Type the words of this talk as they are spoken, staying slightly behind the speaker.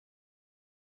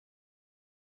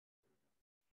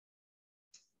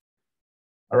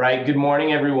All right, good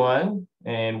morning, everyone,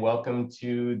 and welcome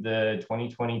to the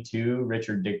 2022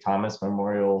 Richard Dick Thomas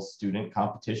Memorial Student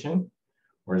Competition,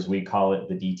 or as we call it,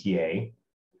 the DTA.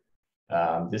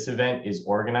 This event is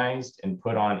organized and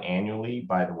put on annually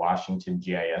by the Washington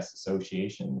GIS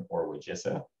Association, or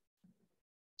WAGISA.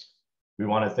 We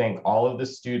want to thank all of the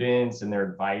students and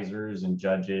their advisors and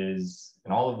judges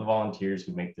and all of the volunteers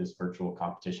who make this virtual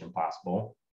competition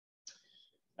possible.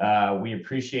 We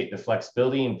appreciate the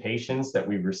flexibility and patience that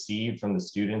we've received from the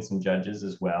students and judges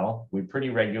as well. We pretty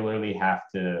regularly have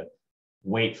to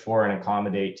wait for and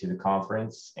accommodate to the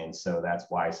conference. And so that's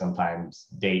why sometimes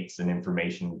dates and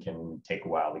information can take a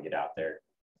while to get out there.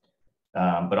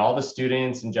 But all the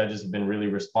students and judges have been really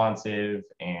responsive,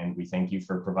 and we thank you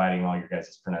for providing all your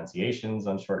guys' pronunciations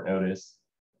on short notice.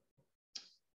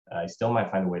 I still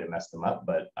might find a way to mess them up,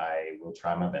 but I will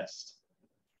try my best.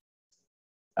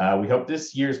 We hope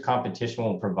this year's competition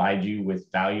will provide you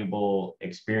with valuable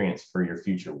experience for your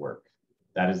future work.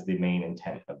 That is the main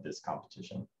intent of this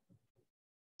competition.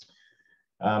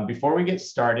 Before we get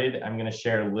started, I'm going to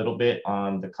share a little bit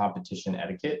on the competition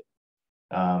etiquette.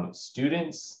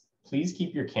 Students, please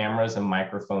keep your cameras and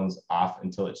microphones off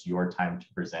until it's your time to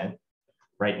present.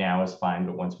 Right now is fine,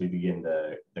 but once we begin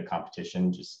the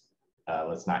competition, just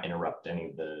let's not interrupt any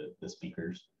of the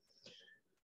speakers.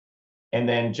 And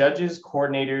then judges,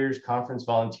 coordinators, conference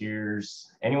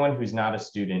volunteers, anyone who's not a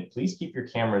student, please keep your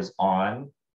cameras on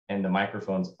and the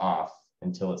microphones off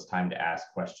until it's time to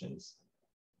ask questions.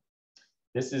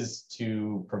 This is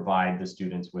to provide the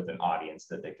students with an audience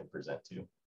that they can present to.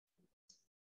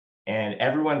 And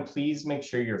everyone, please make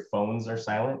sure your phones are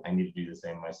silent. I need to do the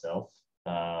same myself.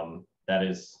 That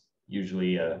is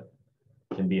usually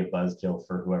can be a buzzkill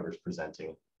for whoever's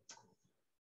presenting.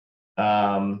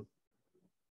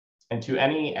 And to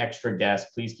any extra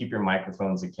guests, please keep your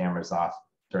microphones and cameras off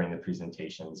during the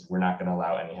presentations. We're not going to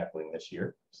allow any heckling this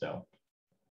year. So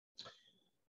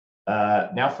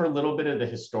now for a little bit of the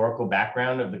historical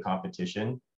background of the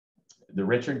competition. The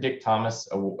Richard Dick Thomas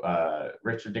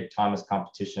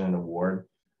Competition and Award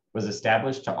was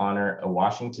established to honor a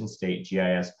Washington State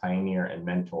GIS pioneer and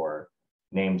mentor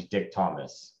named Dick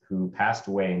Thomas, who passed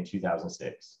away in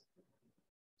 2006.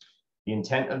 The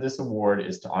intent of this award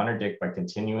is to honor Dick by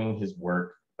continuing his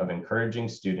work of encouraging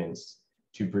students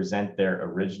to present their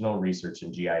original research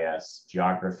in GIS,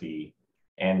 geography,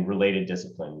 and related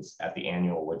disciplines at the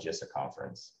annual WAGISA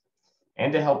conference,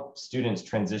 and to help students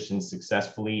transition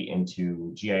successfully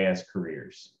into GIS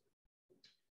careers.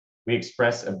 We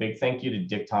express a big thank you to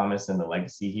Dick Thomas and the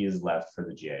legacy he has left for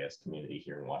the GIS community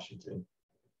here in Washington.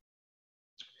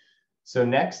 So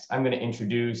next, I'm going to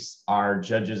introduce our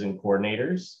judges and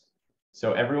coordinators.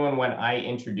 So everyone, when I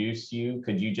introduce you,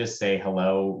 could you just say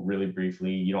hello really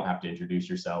briefly? You don't have to introduce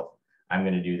yourself. I'm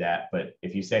going to do that. But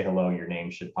if you say hello, your name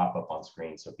should pop up on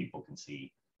screen so people can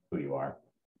see who you are.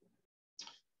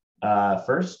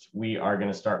 First, we are going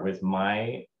to start with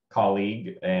my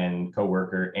colleague and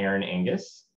coworker, Aaron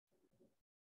Angus.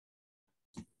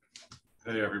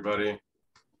 Hey, everybody.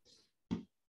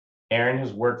 Aaron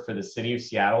has worked for the city of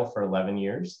Seattle for 11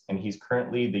 years, and he's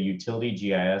currently the utility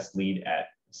GIS lead at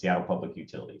Seattle Public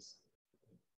Utilities.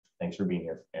 Thanks for being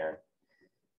here, Aaron.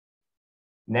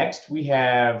 Next, we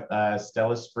have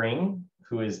Stella Spring,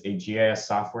 who is a GIS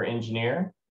software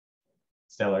engineer.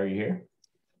 Stella, are you here?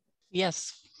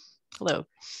 Yes. Hello.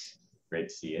 Great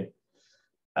to see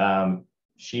you.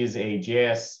 She is a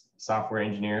GIS software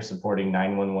engineer supporting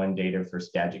 911 data for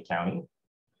Skagit County.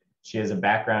 She has a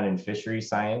background in fishery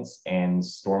science and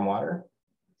stormwater.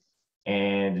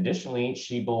 And additionally,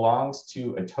 she belongs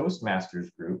to a Toastmasters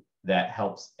group that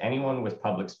helps anyone with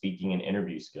public speaking and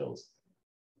interview skills.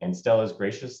 And Stella has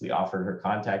graciously offered her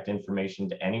contact information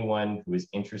to anyone who is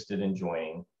interested in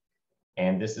joining.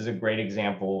 And this is a great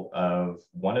example of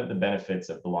one of the benefits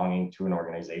of belonging to an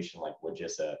organization like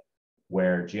WAGISA,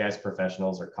 where GIS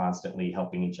professionals are constantly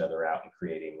helping each other out and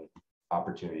creating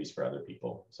opportunities for other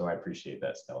people. So I appreciate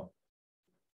that, Stella.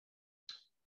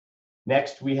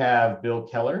 Next, we have Bill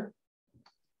Keller.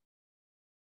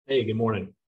 Hey, good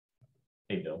morning.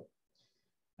 Hey, Bill.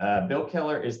 Bill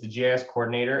Keller is the GIS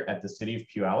coordinator at the city of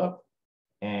Puyallup,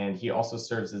 and he also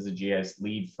serves as a GIS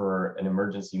lead for an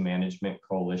emergency management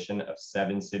coalition of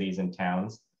 7 cities and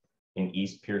towns in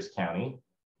East Pierce County.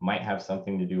 Might have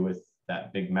something to do with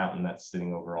that big mountain that's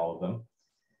sitting over all of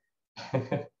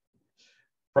them.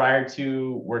 Prior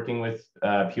to working with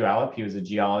Puyallup, he was a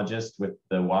geologist with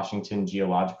the Washington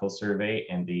Geological Survey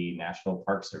and the National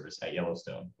Park Service at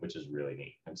Yellowstone, which is really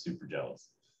neat. I'm super jealous.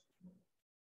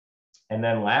 And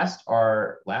then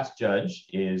our last judge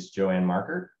is Joanne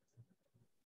Markert.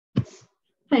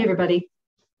 Hi, everybody.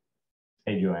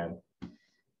 Hey, Joanne.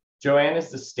 Joanne is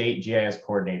the state GIS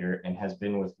coordinator and has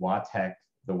been with WATEC,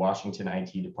 the Washington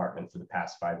IT department, for the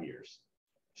past 5 years.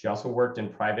 She also worked in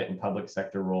private and public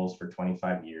sector roles for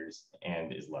 25 years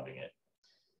and is loving it.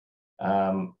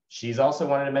 She's also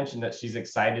wanted to mention that she's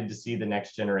excited to see the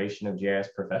next generation of GIS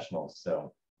professionals.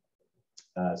 So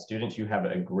students, you have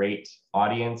a great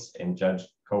audience and judge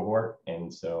cohort.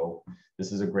 And so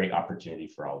this is a great opportunity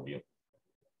for all of you.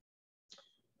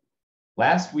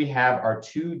 Last, we have our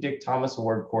 2 Dick Thomas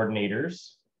Award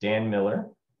coordinators, Dan Miller.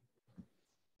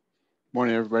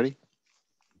 Morning, everybody.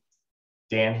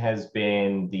 Dan has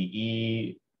been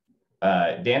the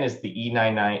Dan is the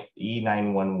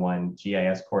E911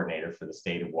 GIS coordinator for the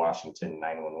state of Washington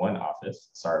 911 office.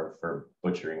 Sorry for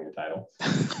butchering the title.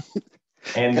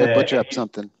 And gotta butcher up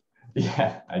something.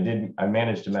 Yeah, I did. I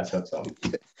managed to mess up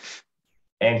something.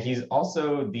 And he's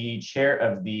also the chair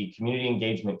of the Community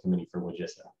Engagement Committee for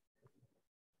WAGISA.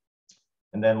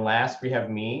 And then last, we have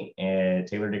me,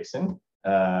 Taylor Dixon.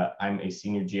 I'm a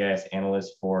senior GIS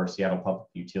analyst for Seattle Public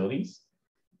Utilities.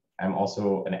 I'm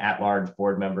also an at-large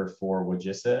board member for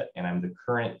WAGISA, and I'm the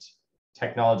current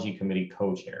Technology Committee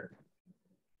co-chair.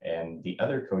 And the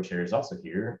other co-chair is also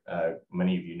here.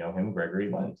 Many of you know him, Gregory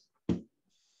Lund.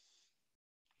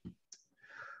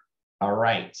 All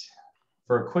right.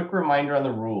 For a quick reminder on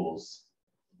the rules,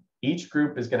 each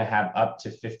group is going to have up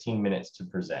to 15 minutes to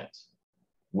present,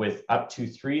 with up to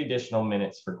 3 additional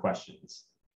minutes for questions.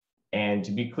 And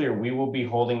to be clear, we will be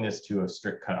holding this to a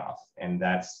strict cutoff, and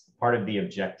that's part of the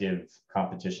objective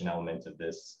competition element of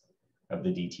this, of the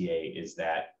DTA, is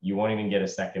that you won't even get a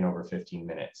second over 15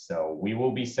 minutes. So we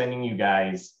will be sending you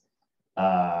guys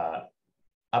updates.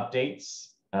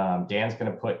 Dan's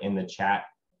going to put in the chat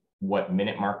what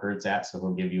minute marker it's at. So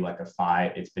he'll give you like a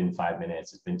 5, it's been 5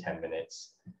 minutes, it's been 10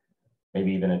 minutes,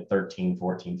 maybe even a 13,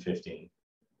 14, 15.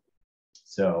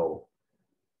 So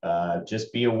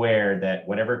just be aware that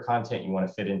whatever content you want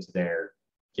to fit into there,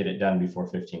 get it done before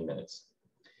 15 minutes.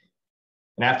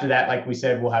 And after that, like we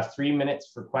said, we'll have 3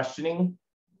 minutes for questioning.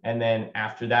 And then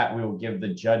after that, we will give the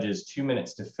judges 2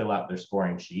 minutes to fill out their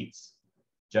scoring sheets.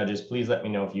 Judges, please let me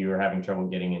know if you are having trouble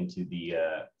getting into the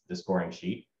scoring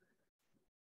sheet.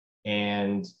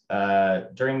 And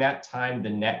during that time, the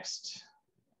next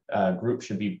group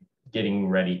should be getting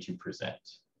ready to present.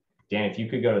 Dan, if you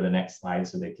could go to the next slide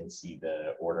so they can see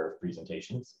the order of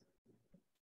presentations.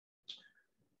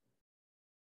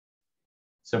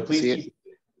 So please keep,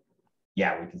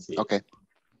 yeah, we can see it. Okay.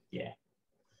 Yeah.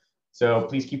 So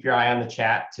please keep your eye on the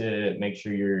chat to make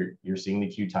sure you're seeing the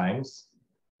queue times.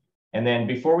 And then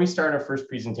before we start our first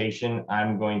presentation,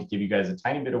 I'm going to give you guys a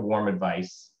tiny bit of warm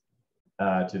advice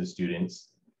to the students.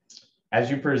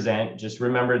 As you present, just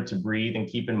remember to breathe and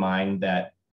keep in mind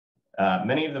that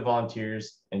many of the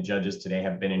volunteers and judges today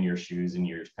have been in your shoes in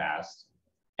years past.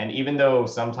 And even though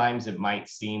sometimes it might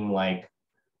seem like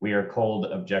we are cold,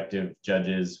 objective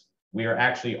judges, we are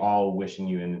actually all wishing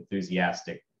you an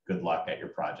enthusiastic good luck at your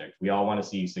project. We all want to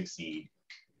see you succeed.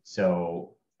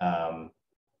 So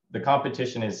the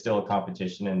competition is still a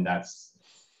competition, and that's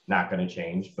not going to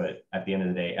change. But at the end of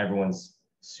the day, everyone's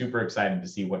super excited to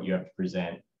see what you have to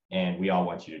present, and we all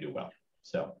want you to do well.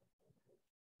 So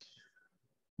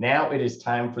now it is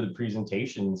time for the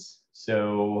presentations.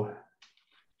 So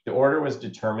the order was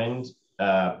determined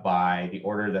by the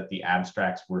order that the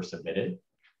abstracts were submitted.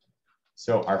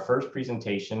 So our first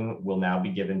presentation will now be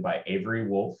given by Avery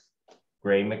Wolf,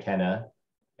 Gray McKenna,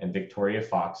 and Victoria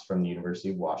Fox from the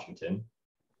University of Washington.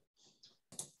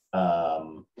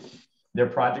 Their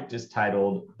project is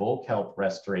titled Bull Kelp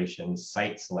Restoration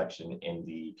Site Selection in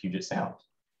the Puget Sound.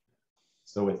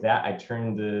 So with that, I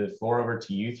turn the floor over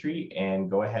to you three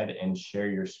and go ahead and share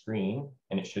your screen,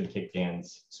 and it should kick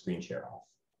Dan's screen share off.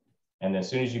 And as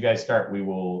soon as you guys start, we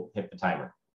will hit the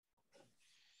timer.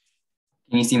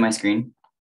 Can you see my screen?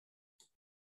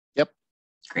 Yep.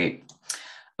 Great.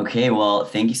 Okay, well,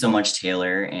 thank you so much,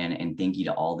 Taylor, and thank you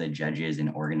to all the judges and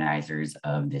organizers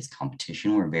of this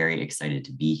competition. We're very excited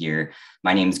to be here.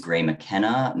 My name is Gray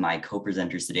McKenna. My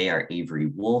co-presenters today are Avery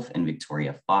Wolf and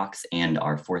Victoria Fox, and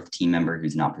our fourth team member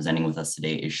who's not presenting with us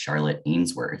today is Charlotte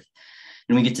Ainsworth.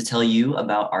 And we get to tell you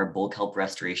about our bull kelp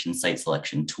restoration site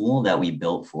selection tool that we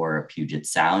built for Puget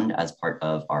Sound as part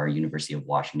of our University of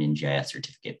Washington GIS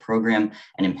certificate program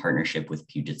and in partnership with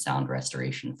Puget Sound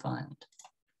Restoration Fund.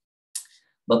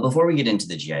 But before we get into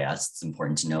the GIS, it's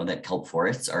important to know that kelp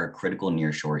forests are a critical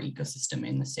nearshore ecosystem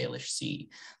in the Salish Sea.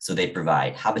 So they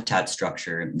provide habitat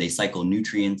structure, they cycle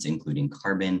nutrients, including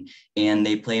carbon, and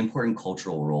they play important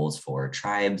cultural roles for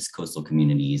tribes, coastal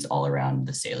communities all around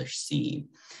the Salish Sea.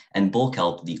 And bull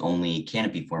kelp, the only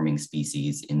canopy forming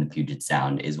species in the Puget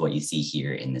Sound, is what you see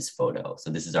here in this photo. So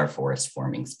this is our forest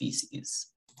forming species.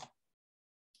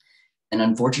 And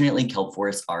unfortunately, kelp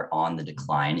forests are on the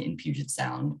decline in Puget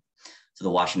Sound. So the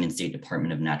Washington State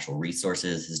Department of Natural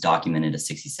Resources has documented a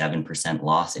 67%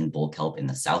 loss in bull kelp in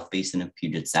the South Basin of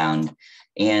Puget Sound.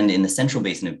 And in the Central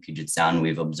Basin of Puget Sound,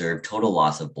 we've observed total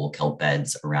loss of bull kelp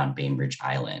beds around Bainbridge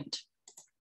Island.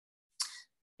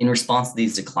 In response to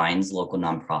these declines, local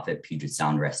nonprofit Puget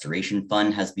Sound Restoration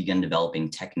Fund has begun developing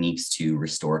techniques to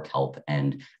restore kelp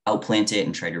and outplant it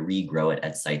and try to regrow it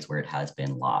at sites where it has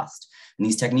been lost. And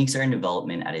these techniques are in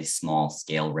development at a small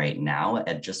scale right now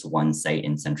at just one site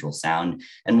in Central Sound.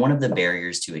 And one of the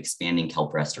barriers to expanding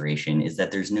kelp restoration is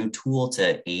that there's no tool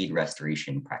to aid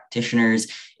restoration practitioners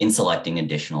in selecting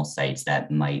additional sites that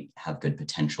might have good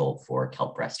potential for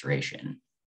kelp restoration.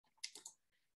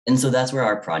 And so that's where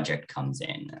our project comes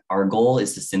in. Our goal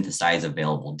is to synthesize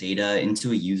available data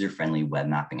into a user-friendly web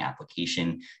mapping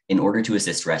application in order to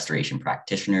assist restoration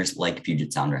practitioners like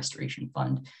Puget Sound Restoration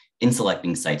Fund in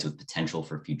selecting sites with potential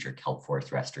for future kelp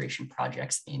forest restoration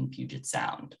projects in Puget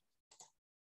Sound.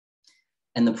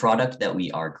 And the product that we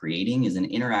are creating is an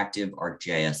interactive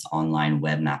ArcGIS online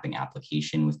web mapping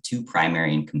application with two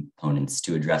primary components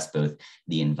to address both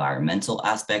the environmental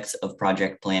aspects of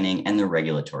project planning and the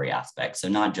regulatory aspects. So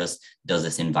not just does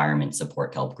this environment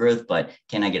support kelp growth, but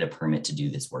can I get a permit to do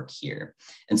this work here?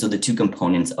 And so the two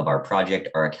components of our project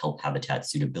are a kelp habitat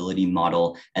suitability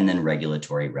model and then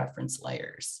regulatory reference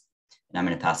layers. And I'm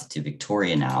going to pass it to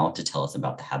Victoria now to tell us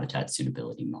about the habitat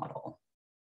suitability model.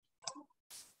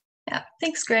 Yeah,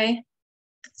 thanks, Gray.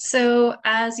 So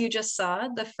as you just saw,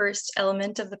 the first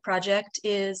element of the project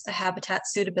is a habitat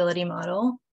suitability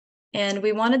model. And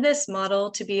we wanted this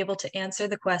model to be able to answer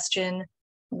the question,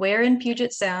 where in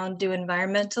Puget Sound do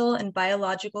environmental and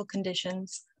biological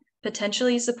conditions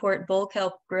potentially support bull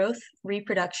kelp growth,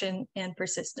 reproduction, and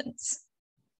persistence?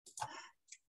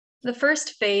 The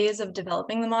first phase of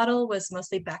developing the model was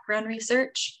mostly background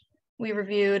research. We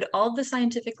reviewed all of the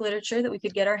scientific literature that we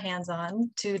could get our hands on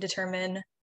to determine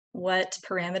what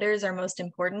parameters are most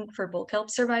important for bull kelp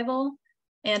survival.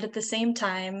 And at the same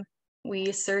time,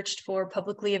 we searched for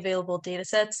publicly available data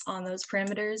sets on those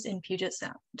parameters in Puget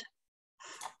Sound.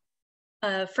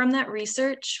 From that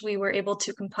research, we were able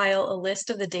to compile a list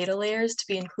of the data layers to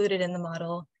be included in the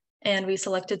model, and we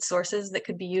selected sources that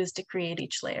could be used to create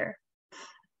each layer.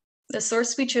 The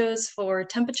source we chose for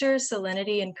temperature,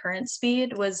 salinity, and current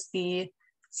speed was the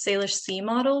Salish Sea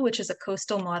model, which is a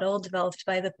coastal model developed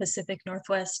by the Pacific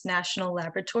Northwest National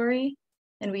Laboratory,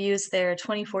 and we used their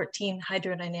 2014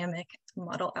 hydrodynamic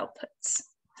model outputs.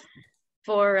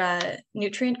 For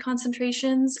nutrient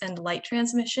concentrations and light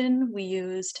transmission, we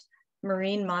used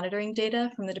marine monitoring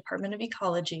data from the Department of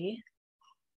Ecology,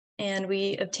 and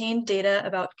we obtained data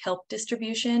about kelp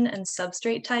distribution and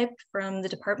substrate type from the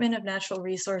Department of Natural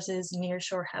Resources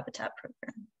Nearshore Habitat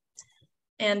Program.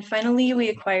 And finally, we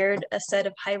acquired a set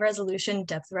of high-resolution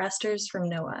depth rasters from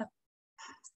NOAA.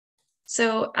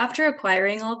 So after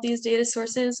acquiring all of these data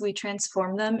sources, we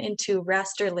transformed them into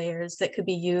raster layers that could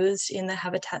be used in the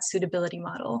habitat suitability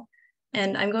model.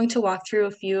 And I'm going to walk through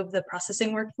a few of the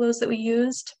processing workflows that we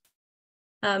used.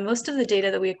 Most of the data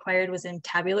that we acquired was in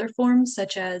tabular forms,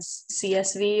 such as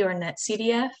CSV or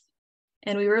NetCDF,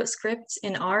 and we wrote scripts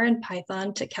in R and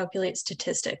Python to calculate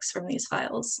statistics from these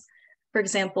files. For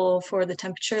example, for the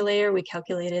temperature layer, we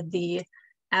calculated the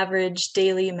average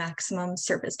daily maximum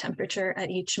surface temperature at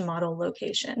each model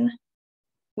location.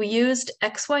 We used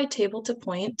XY table to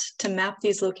point to map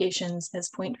these locations as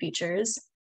point features,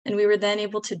 and we were then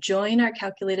able to join our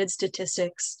calculated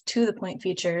statistics to the point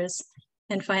features,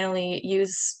 and finally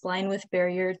use spline width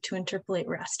barrier to interpolate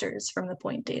rasters from the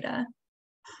point data.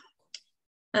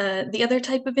 The other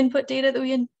type of input data that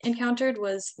we encountered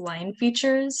was line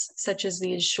features, such as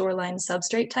these shoreline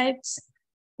substrate types.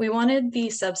 We wanted the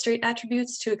substrate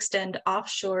attributes to extend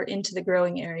offshore into the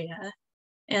growing area.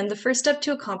 And the first step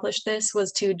to accomplish this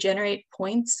was to generate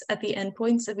points at the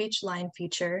endpoints of each line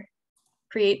feature,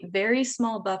 create very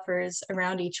small buffers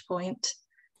around each point,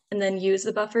 and then use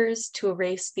the buffers to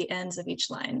erase the ends of each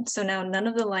line. So now none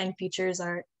of the line features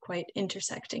are quite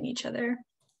intersecting each other.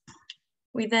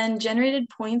 We then generated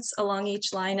points along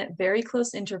each line at very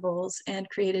close intervals and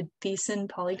created Thiessen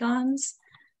polygons.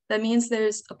 That means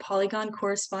there's a polygon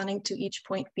corresponding to each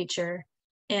point feature,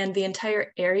 and the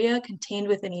entire area contained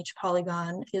within each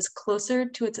polygon is closer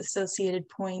to its associated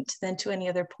point than to any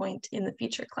other point in the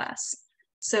feature class.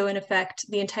 So in effect,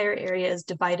 the entire area is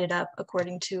divided up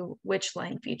according to which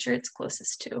line feature it's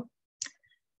closest to.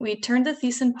 We turned the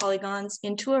Thiessen polygons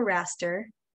into a raster,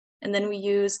 and then we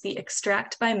use the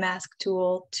extract by mask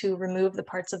tool to remove the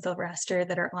parts of the raster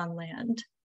that are on land.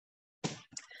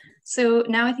 So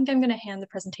now I think I'm going to hand the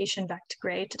presentation back to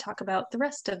Gray to talk about the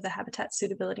rest of the habitat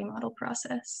suitability model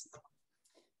process.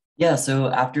 Yeah, so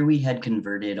after we had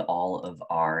converted all of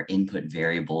our input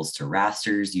variables to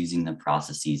rasters using the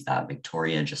processes that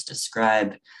Victoria just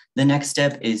described, the next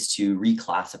step is to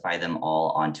reclassify them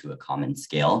all onto a common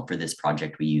scale. For this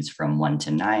project, we use from 1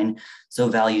 to 9. So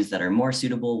values that are more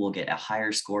suitable will get a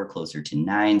higher score closer to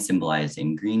 9, symbolized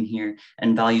in green here,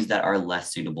 and values that are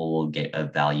less suitable will get a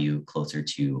value closer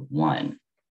to 1.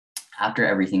 After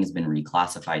everything has been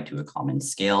reclassified to a common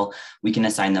scale, we can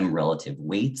assign them relative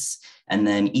weights, and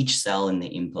then each cell in the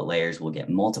input layers will get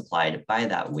multiplied by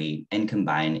that weight and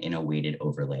combined in a weighted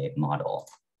overlay model.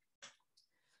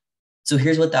 So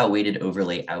here's what that weighted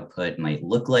overlay output might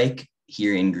look like.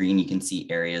 Here in green, you can see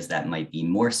areas that might be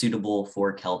more suitable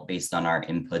for kelp based on our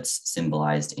inputs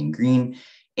symbolized in green,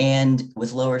 and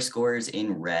with lower scores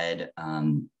in red,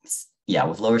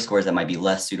 with lower scores that might be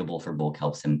less suitable for bull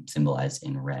kelp symbolized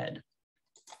in red.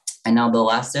 And now the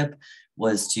last step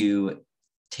was to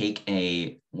take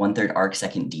a 1/3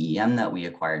 arcsecond DEM that we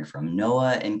acquired from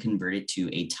NOAA and convert it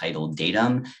to a tidal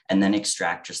datum, and then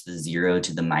extract just the 0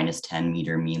 to the -10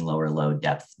 meter mean lower low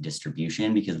depth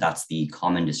distribution, because that's the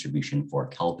common distribution for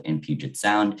kelp in Puget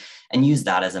Sound, and use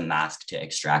that as a mask to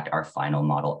extract our final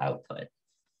model output.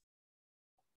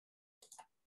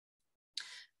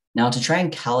 Now, to try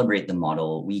and calibrate the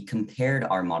model, we compared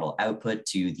our model output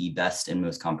to the best and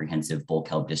most comprehensive bull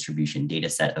kelp distribution data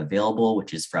set available,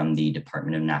 which is from the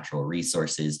Department of Natural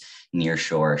Resources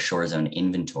Nearshore Shore Zone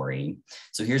Inventory.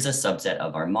 So here's a subset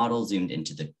of our model zoomed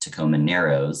into the Tacoma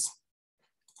Narrows.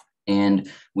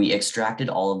 And we extracted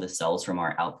all of the cells from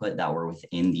our output that were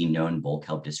within the known bull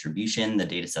kelp distribution. The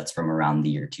data set's from around the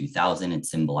year 2000.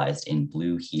 It's symbolized in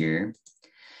blue here.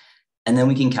 And then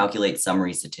we can calculate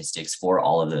summary statistics for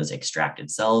all of those extracted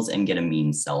cells and get a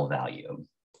mean cell value.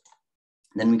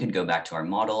 Then we could go back to our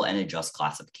model and adjust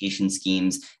classification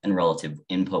schemes and relative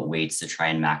input weights to try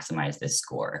and maximize this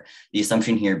score. The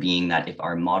assumption here being that if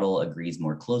our model agrees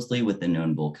more closely with the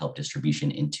known bull kelp distribution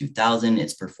in 2000,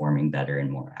 it's performing better and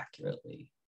more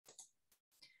accurately.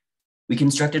 We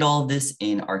constructed all of this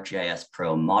in ArcGIS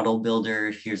Pro Model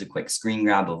Builder. Here's a quick screen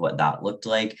grab of what that looked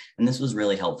like. And this was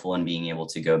really helpful in being able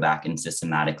to go back and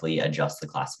systematically adjust the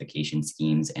classification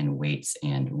schemes and weights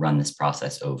and run this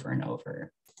process over and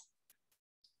over.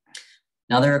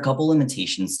 Now, there are a couple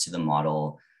limitations to the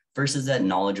model. First is that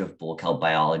knowledge of bull kelp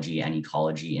biology and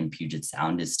ecology in Puget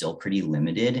Sound is still pretty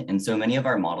limited. And so many of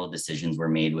our model decisions were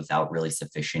made without really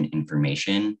sufficient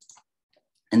information.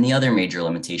 And the other major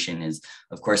limitation is,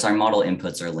 of course, our model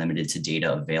inputs are limited to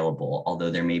data available, although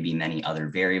there may be many other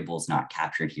variables not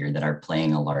captured here that are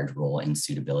playing a large role in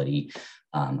suitability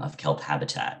of kelp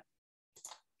habitat.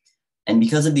 And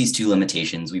because of these two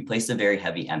limitations, we placed a very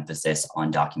heavy emphasis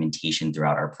on documentation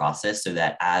throughout our process so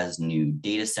that as new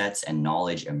data sets and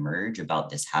knowledge emerge about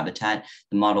this habitat,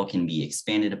 the model can be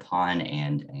expanded upon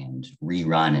and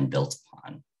rerun and built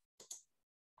upon.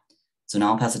 So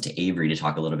now I'll pass it to Avery to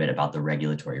talk a little bit about the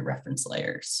regulatory reference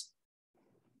layers.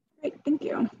 Great, thank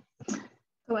you. So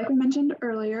like we mentioned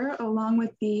earlier, along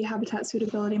with the habitat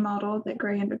suitability model that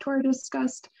Gray and Victoria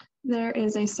discussed, there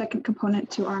is a second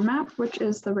component to our map, which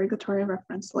is the regulatory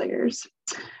reference layers.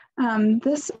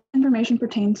 This information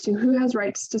pertains to who has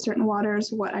rights to certain waters,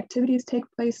 what activities take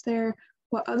place there,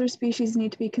 what other species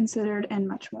need to be considered, and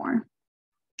much more.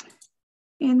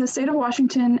 In the state of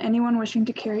Washington, anyone wishing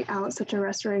to carry out such a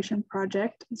restoration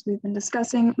project, as we've been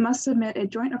discussing, must submit a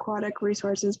Joint Aquatic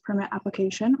Resources Permit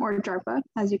application, or JARPA,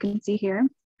 as you can see here.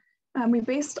 We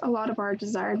based a lot of our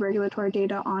desired regulatory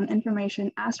data on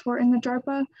information asked for in the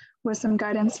JARPA, with some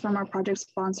guidance from our project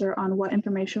sponsor on what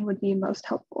information would be most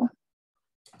helpful.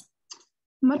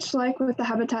 Much like with the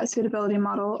habitat suitability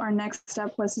model, our next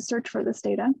step was to search for this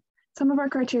data. Some of our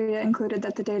criteria included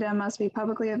that the data must be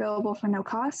publicly available for no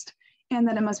cost, and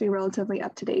that it must be relatively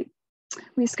up to date.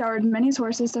 We scoured many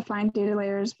sources to find data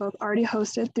layers both already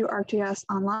hosted through ArcGIS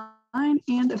Online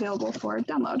and available for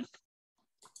download.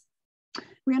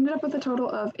 We ended up with a total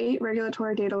of 8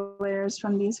 regulatory data layers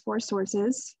from these 4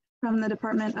 sources. From the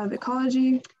Department of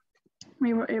Ecology,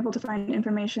 we were able to find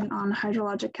information on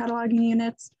hydrologic cataloging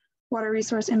units, water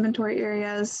resource inventory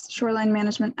areas, Shoreline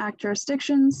Management Act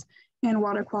jurisdictions, and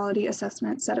water quality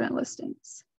assessment sediment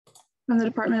listings. From the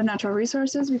Department of Natural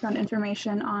Resources, we found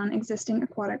information on existing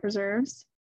aquatic reserves.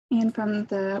 And from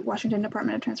the Washington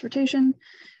Department of Transportation,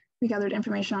 we gathered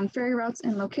information on ferry routes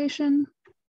and location.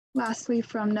 Lastly,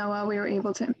 from NOAA, we were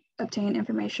able to obtain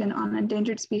information on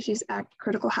Endangered Species Act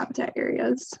critical habitat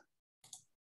areas.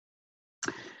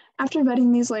 After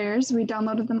vetting these layers, we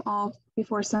downloaded them all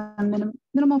before some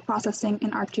minimal processing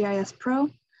in ArcGIS Pro.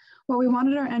 While we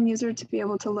wanted our end user to be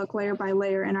able to look layer by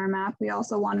layer in our map, we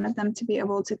also wanted them to be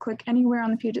able to click anywhere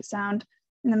on the Puget Sound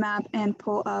in the map and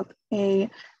pull up a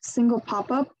single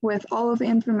pop-up with all of the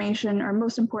information or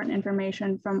most important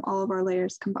information from all of our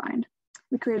layers combined.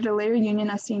 We created a layer union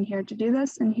as seen here to do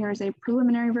this, and here's a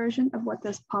preliminary version of what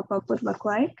this pop-up would look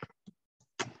like.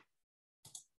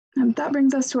 That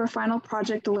brings us to our final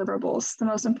project deliverables, the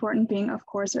most important being, of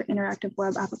course, our interactive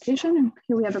web application. And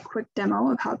here we have a quick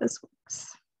demo of how this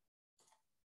works.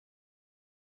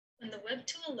 When the web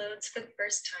tool loads for the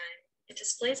first time, it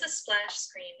displays a splash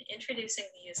screen introducing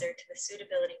the user to the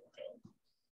suitability model.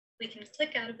 We can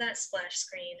click out of that splash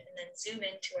screen and then zoom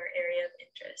into our area of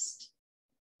interest.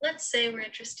 Let's say we're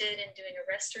interested in doing a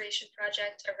restoration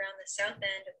project around the south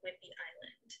end of Whidbey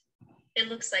Island.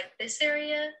 It looks like this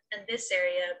area and this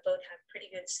area both have pretty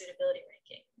good suitability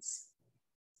rankings.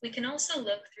 We can also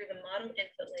look through the model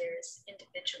input layers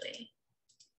individually.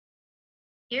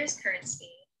 Here's current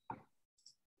speed,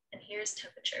 and here's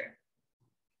temperature.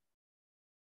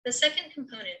 The second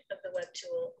component of the web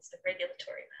tool is the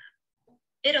regulatory map.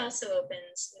 It also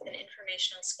opens with an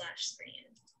informational splash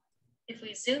screen. If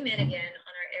we zoom in again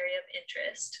on our area of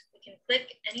interest, we can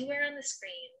click anywhere on the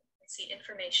screen and see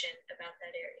information about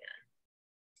that area.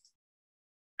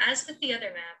 As with the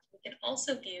other map, we can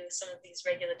also view some of these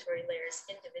regulatory layers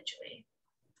individually.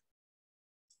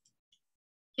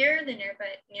 Here are the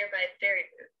nearby ferry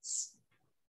routes.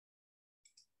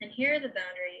 And here are the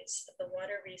boundaries of the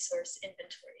water resource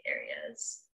inventory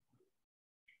areas.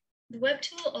 The web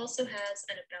tool also has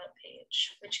an about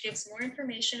page, which gives more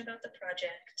information about the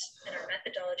project and our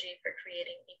methodology for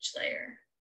creating each layer.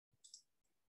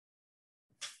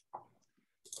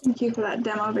 Thank you for that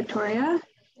demo, Victoria.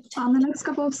 On the next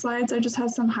couple of slides, I just have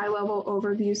some high-level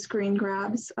overview screen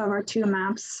grabs of our two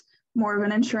maps, more of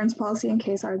an insurance policy in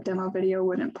case our demo video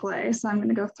wouldn't play. So I'm going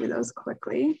to go through those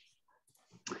quickly.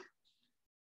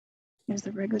 Here's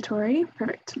the regulatory,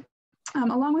 perfect.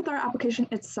 Along with our application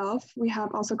itself, we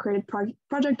have also created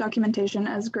project documentation,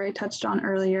 as Gray touched on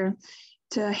earlier,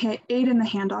 to aid in the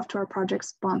handoff to our project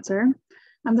sponsor.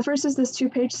 The first is this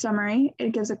 2-page summary.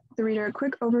 It gives the reader a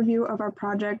quick overview of our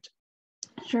project,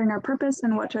 sharing our purpose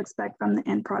and what to expect from the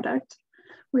end product.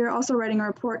 We are also writing a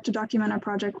report to document our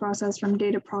project process from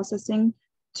data processing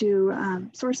to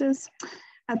sources.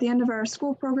 At the end of our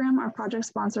school program, our project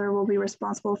sponsor will be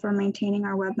responsible for maintaining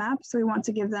our web map, so we want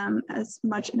to give them as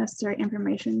much necessary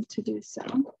information to do so.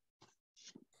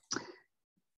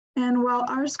 And while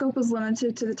our scope is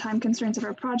limited to the time constraints of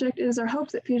our project, it is our hope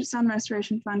that Puget Sound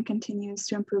Restoration Fund continues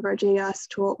to improve our GIS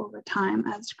tool over time,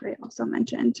 as Gray also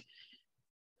mentioned.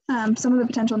 Some of the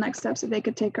potential next steps that they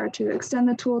could take are to extend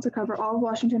the tool to cover all of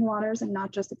Washington waters and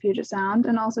not just the Puget Sound,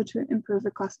 and also to improve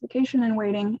the classification and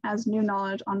weighting as new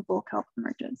knowledge on bulk health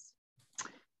emerges.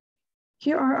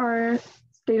 Here are our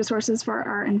data sources for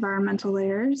our environmental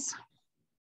layers,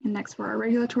 and next for our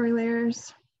regulatory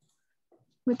layers.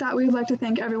 With that, we would like to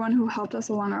thank everyone who helped us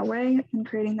along our way in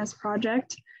creating this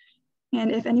project. And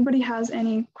if anybody has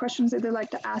any questions that they'd like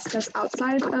to ask us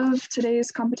outside of today's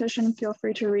competition, feel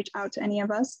free to reach out to any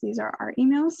of us. These are our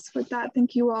emails. With that,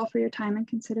 thank you all for your time and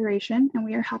consideration, and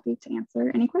we are happy to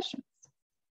answer any questions.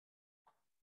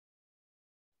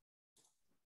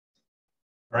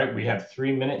 All right, we have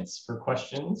 3 minutes for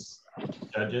questions.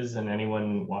 Judges and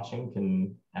anyone watching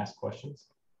can ask questions.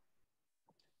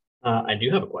 I do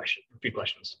have a few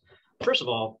questions. First of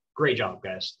all, great job,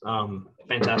 guys.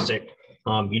 Fantastic.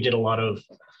 You did a lot of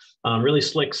really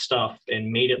slick stuff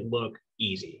and made it look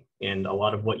easy. And a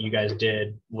lot of what you guys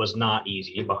did was not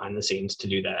easy behind the scenes to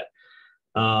do that.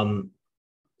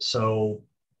 So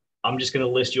I'm just going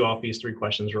to list you off these 3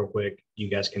 questions real quick. You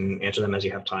guys can answer them as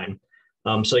you have time.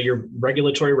 So your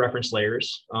regulatory reference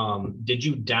layers, did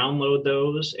you download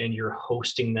those and you're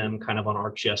hosting them kind of on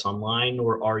ArcGIS Online,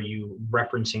 or are you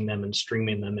referencing them and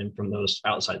streaming them in from those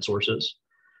outside sources?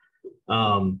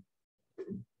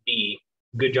 B,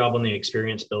 good job on the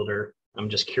Experience Builder. I'm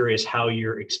just curious how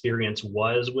your experience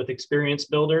was with Experience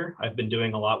Builder. I've been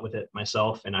doing a lot with it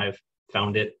myself, and I've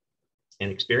found it an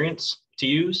experience to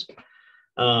use.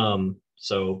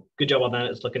 So good job on that.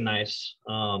 It's looking nice.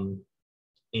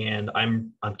 And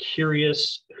I'm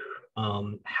curious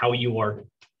how you are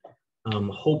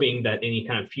hoping that any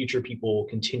kind of future people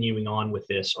continuing on with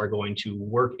this are going to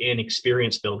work in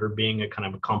Experience Builder, being a kind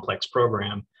of a complex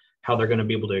program, how they're going to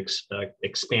be able to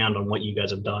expand on what you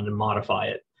guys have done and modify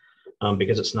it,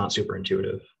 because it's not super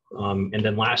intuitive. And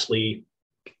then lastly,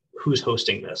 who's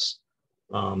hosting this?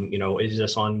 Is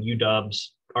this on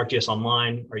UW's ArcGIS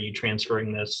Online? Are you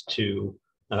transferring this to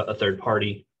a third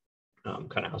party?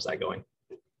 Kind of how's that going?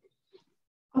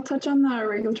 I'll touch on the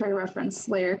regulatory reference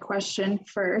layer question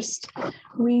first.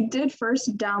 We did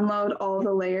first download all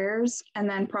the layers and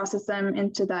then process them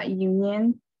into that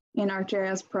union in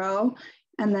ArcGIS Pro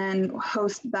and then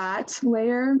host that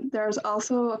layer. There's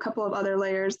also a couple of other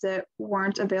layers that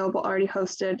weren't available already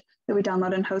hosted that we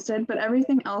downloaded and hosted, but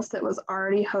everything else that was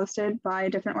already hosted by a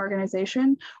different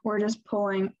organization, we're just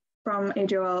pulling from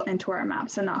AGOL into our map,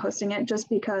 so not hosting it, just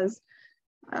because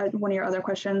one of your other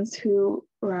questions,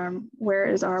 where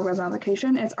is our web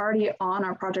application? It's already on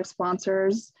our project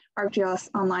sponsors ArcGIS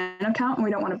Online account, and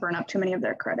we don't want to burn up too many of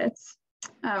their credits.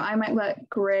 I might let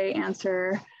Gray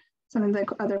answer some of the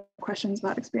other questions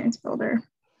about Experience Builder.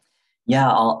 Yeah,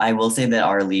 I will say that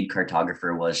our lead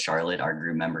cartographer was Charlotte, our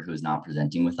group member who is not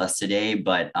presenting with us today.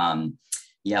 But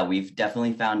yeah, we've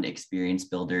definitely found Experience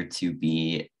Builder to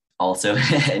be also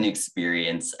an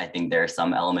experience. I think there are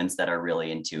some elements that are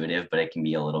really intuitive, but it can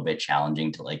be a little bit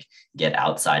challenging to like get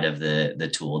outside of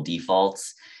the tool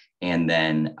defaults. And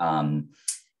then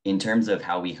in terms of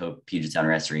how we hope Puget Sound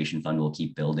Restoration Fund will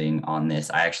keep building on this,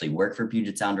 I actually work for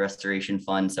Puget Sound Restoration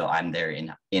Fund, so I'm their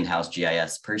in-house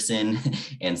GIS person.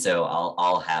 And so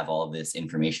I'll have all of this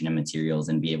information and materials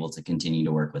and be able to continue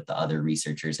to work with the other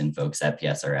researchers and folks at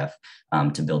PSRF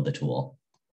to build the tool.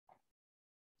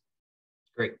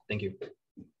 Great, thank you.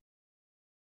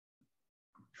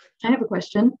 I have a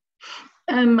question.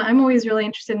 I'm always really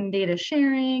interested in data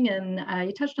sharing, and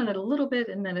you touched on it a little bit,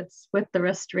 and that it's with the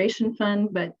Restoration Fund,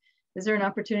 but is there an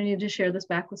opportunity to share this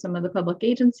back with some of the public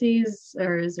agencies,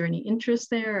 or is there any interest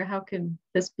there, or how could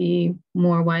this be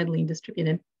more widely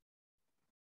distributed?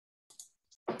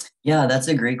 Yeah, that's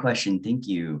a great question. Thank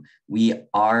you. We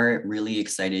are really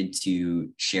excited to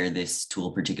share this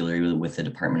tool, particularly with the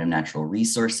Department of Natural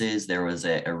Resources. There was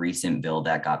a recent bill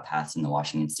that got passed in the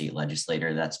Washington State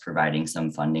Legislature that's providing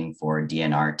some funding for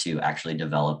DNR to actually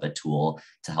develop a tool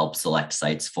to help select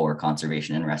sites for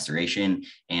conservation and restoration.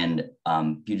 And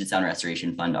Puget Sound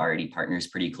Restoration Fund already partners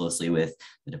pretty closely with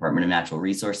the Department of Natural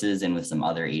Resources and with some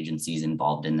other agencies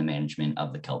involved in the management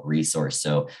of the kelp resource.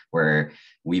 So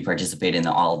we participate in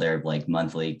all their like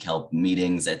monthly kelp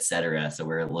meetings, et cetera. So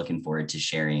we're looking forward to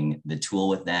sharing the tool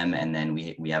with them. And then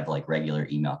we have like regular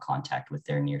email contact with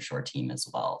their nearshore team as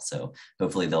well. So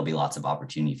hopefully there'll be lots of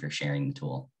opportunity for sharing the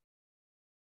tool.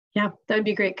 Yeah, that would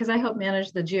be great, because I help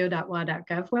manage the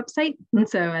geo.wa.gov website. And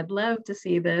so I'd love to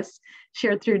see this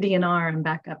shared through DNR and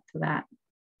back up to that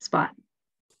spot.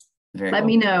 Let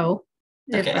me know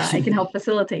if I can help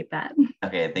facilitate that.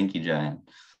 Okay, thank you, Joanne.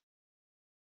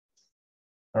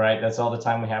 All right, that's all the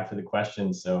time we have for the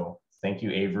questions. So thank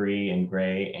you, Avery and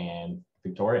Gray and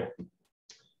Victoria.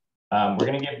 We're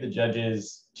going to give the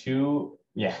judges two.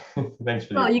 Yeah, thanks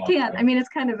for the Well, you can't. I mean, it's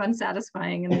kind of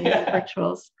unsatisfying in these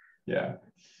virtuals. Yeah.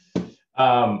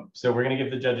 So we're going to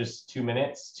give the judges 2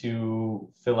 minutes to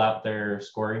fill out their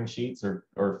scoring sheets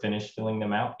or finish filling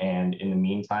them out. And in the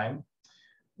meantime,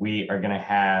 we are going to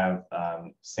have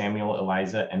Samuel,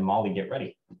 Eliza, and Molly get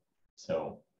ready.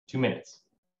 So 2 minutes.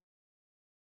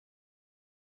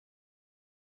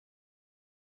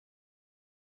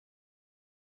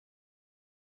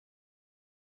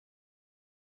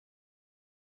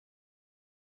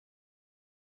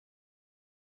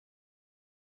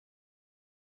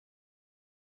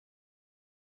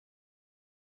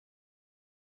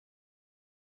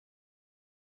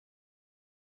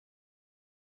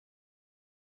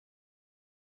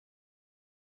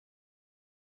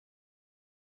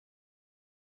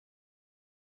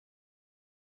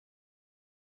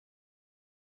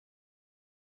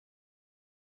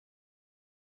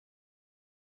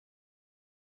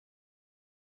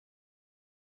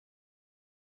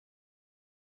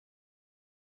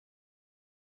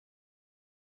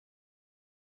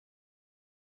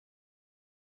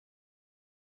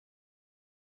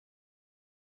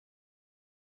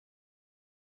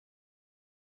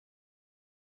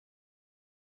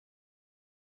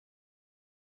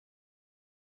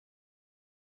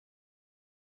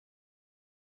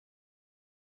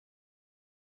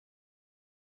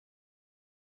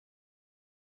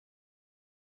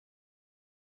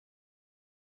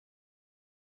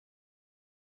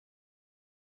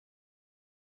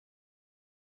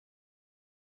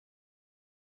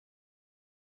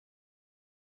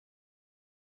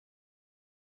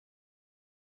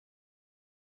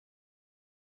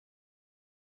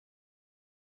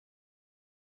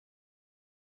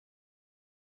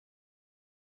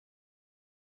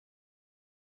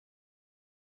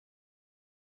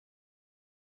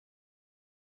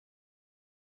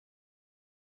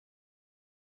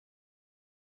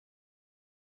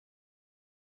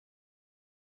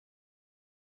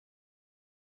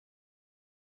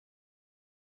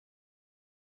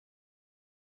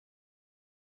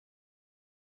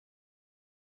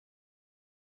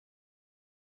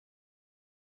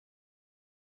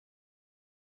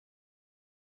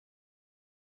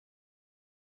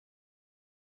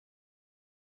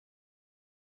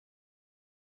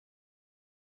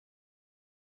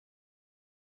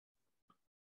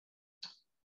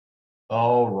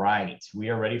 All right, we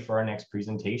are ready for our next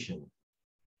presentation.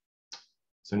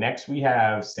 So next we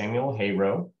have Samuel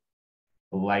Hayrow,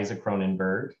 Eliza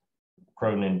Cronenberger,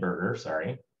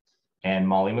 and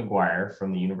Molly McGuire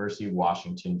from the University of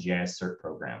Washington GIS CERT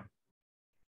program.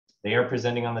 They are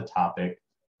presenting on the topic,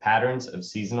 Patterns of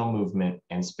Seasonal Movement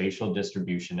and Spatial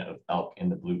Distribution of Elk in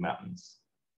the Blue Mountains.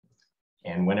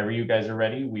 And whenever you guys are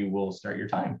ready, we will start your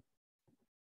time.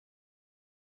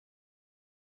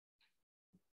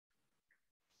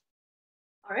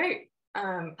 All right.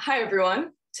 Hi,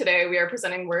 everyone. Today, we are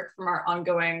presenting work from our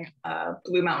ongoing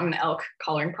Blue Mountain Elk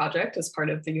Collaring Project as part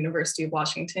of the University of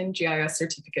Washington GIS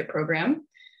Certificate Program.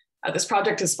 This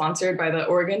project is sponsored by the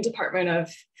Oregon Department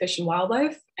of Fish and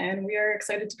Wildlife, and we are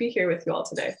excited to be here with you all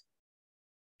today.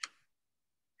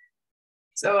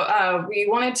 So we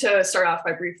wanted to start off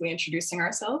by briefly introducing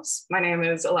ourselves. My name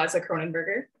is Eliza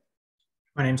Cronenberger.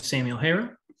 My name is Samuel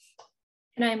Hayrow.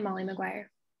 And I'm Molly McGuire.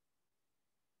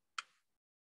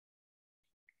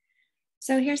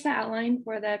 So here's the outline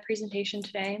for the presentation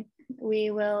today.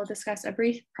 We will discuss a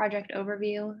brief project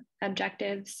overview,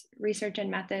 objectives, research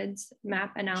and methods,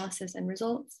 map analysis and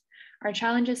results, our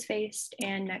challenges faced,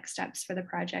 and next steps for the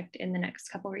project in the next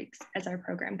couple weeks as our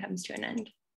program comes to an end.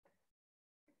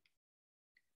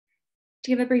 To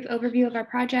give a brief overview of our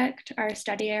project, our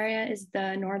study area is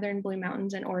the northern Blue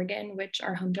Mountains in Oregon, which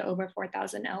are home to over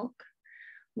 4,000 elk.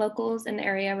 Locals in the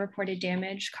area reported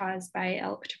damage caused by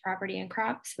elk to property and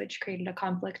crops, which created a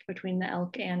conflict between the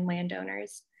elk and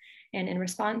landowners. And in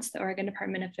response, the Oregon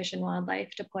Department of Fish and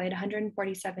Wildlife deployed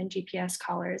 147 GPS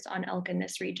collars on elk in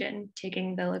this region,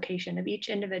 taking the location of each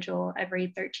individual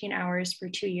every 13 hours for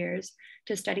 2 years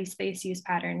to study space use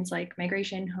patterns like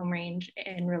migration, home range,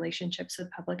 and relationships with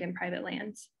public and private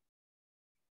lands.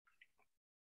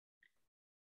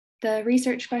 The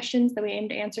research questions that we aim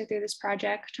to answer through this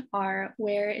project are: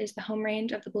 where is the home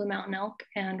range of the Blue Mountain elk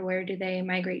and where do they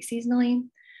migrate seasonally?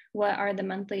 What are the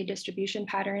monthly distribution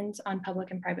patterns on public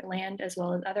and private land as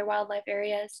well as other wildlife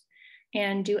areas?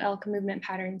 And do elk movement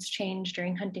patterns change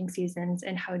during hunting seasons,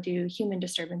 and how do human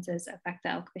disturbances affect the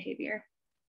elk behavior?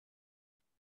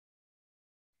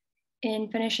 In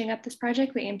finishing up this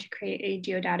project, we aim to create a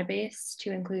geodatabase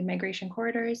to include migration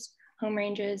corridors, home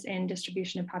ranges, and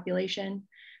distribution of population,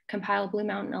 compile Blue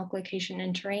Mountain elk location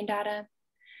and terrain data,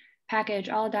 package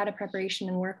all data preparation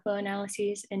and workflow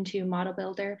analyses into Model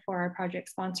Builder for our project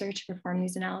sponsor to perform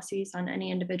these analyses on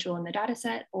any individual in the data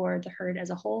set or the herd as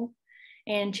a whole,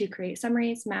 and to create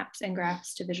summaries, maps, and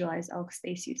graphs to visualize elk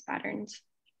space use patterns.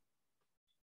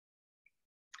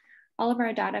 All of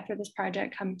our data for this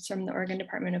project comes from the Oregon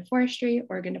Department of Forestry,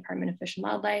 Oregon Department of Fish and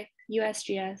Wildlife,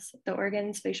 USGS, the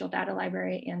Oregon Spatial Data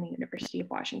Library, and the University of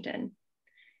Washington.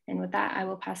 And with that, I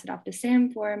will pass it off to Sam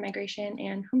for migration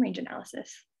and home range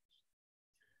analysis.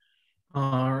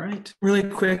 All right, really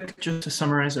quick, just to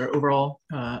summarize our overall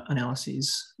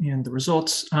analyses and the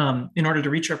results. In order to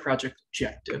reach our project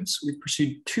objectives, we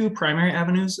pursued 2 primary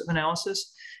avenues of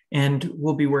analysis, and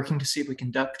we'll be working to see if we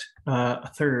conduct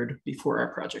a third before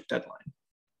our project deadline.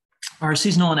 Our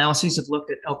seasonal analyses have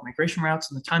looked at elk migration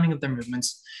routes and the timing of their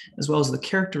movements, as well as the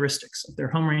characteristics of their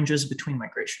home ranges between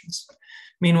migrations.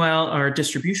 Meanwhile, our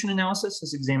distribution analysis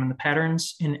has examined the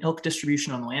patterns in elk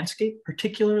distribution on the landscape,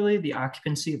 particularly the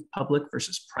occupancy of public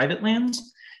versus private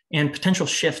lands, and potential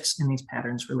shifts in these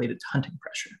patterns related to hunting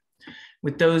pressure.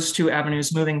 With those 2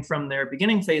 avenues moving from their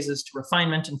beginning phases to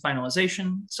refinement and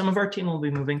finalization, some of our team will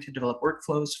be moving to develop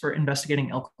workflows for investigating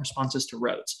elk responses to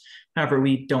roads. However,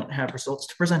 we don't have results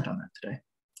to present on that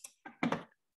today.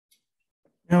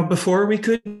 Now, before we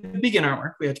could begin our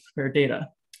work, we had to prepare data.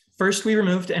 First, we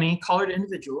removed any collared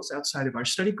individuals outside of our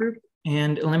study group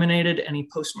and eliminated any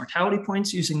post-mortality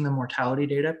points using the mortality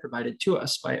data provided to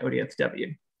us by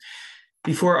ODFW.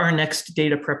 Before our next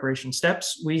data preparation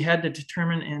steps, we had to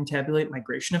determine and tabulate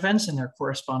migration events and their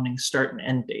corresponding start and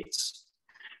end dates.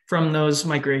 From those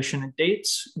migration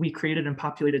dates, we created and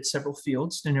populated several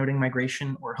fields denoting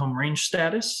migration or home range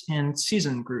status and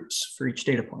season groups for each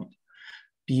data point.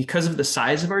 Because of the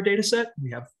size of our data set,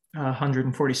 we have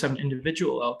 147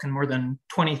 individual elk and more than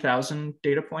 20,000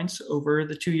 data points over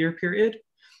the 2-year period.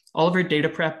 All of our data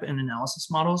prep and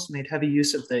analysis models made heavy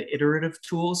use of the iterative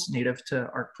tools native to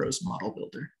ArcPro's Model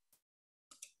Builder.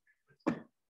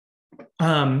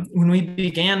 When we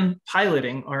began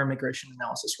piloting our migration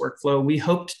analysis workflow, we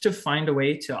hoped to find a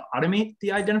way to automate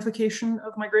the identification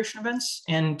of migration events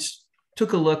and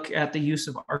took a look at the use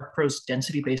of ArcPro's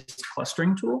density-based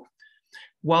clustering tool.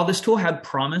 While this tool had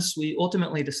promise, we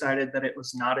ultimately decided that it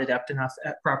was not adept enough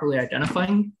at properly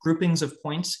identifying groupings of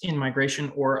points in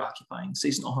migration or occupying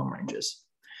seasonal home ranges.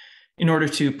 In order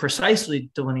to precisely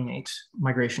delineate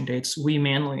migration dates, we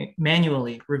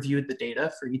manually reviewed the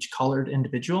data for each colored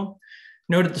individual,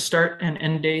 noted the start and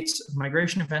end dates of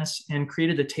migration events, and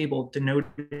created a table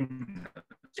denoting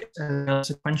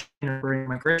sequential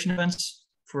migration events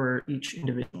for each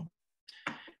individual.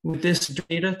 With this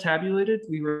data tabulated,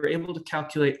 we were able to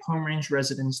calculate home range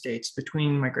residence dates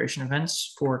between migration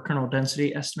events for kernel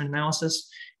density estimate analysis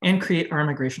and create our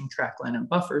migration trackline and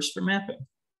buffers for mapping.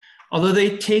 Although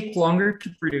they take longer to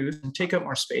produce and take up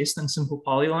more space than simple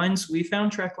polylines, we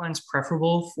found tracklines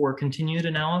preferable for continued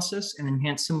analysis and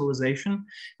enhanced symbolization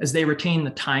as they retain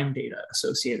the time data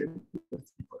associated with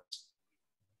inputs.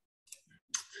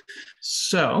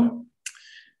 So,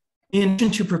 in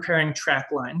addition to preparing track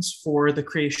lines for the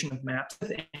creation of maps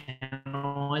and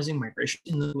analyzing migration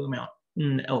in the Blue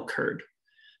Mountain elk herd.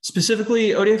 Specifically,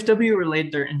 ODFW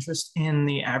relayed their interest in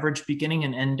the average beginning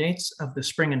and end dates of the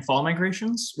spring and fall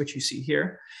migrations, which you see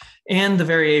here, and the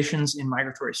variations in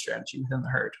migratory strategy within the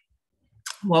herd.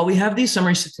 While we have these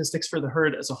summary statistics for the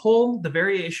herd as a whole, the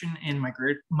variation in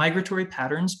migratory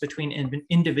patterns between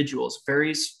individuals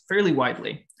varies fairly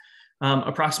widely.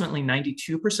 Approximately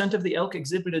 92% of the elk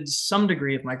exhibited some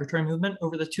degree of migratory movement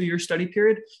over the 2-year study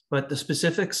period, but the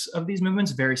specifics of these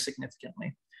movements vary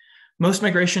significantly. Most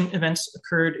migration events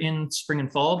occurred in spring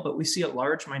and fall, but we see a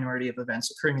large minority of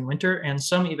events occurring in winter and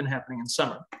some even happening in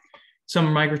summer.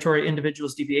 Some migratory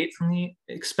individuals deviate from the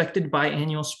expected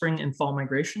biannual spring and fall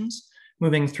migrations,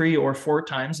 moving 3 or 4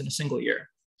 times in a single year.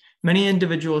 Many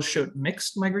individuals showed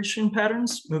mixed migration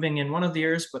patterns, moving in one of the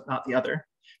years but not the other,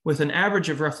 with an average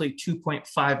of roughly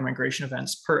 2.5 migration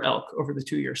events per elk over the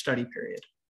 2-year study period.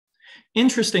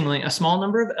 Interestingly, a small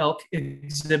number of elk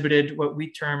exhibited what we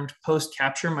termed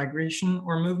post-capture migration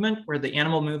or movement, where the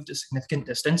animal moved a significant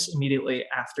distance immediately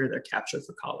after their capture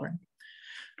for collaring.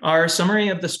 Our summary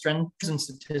of the trends and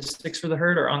statistics for the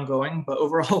herd are ongoing, but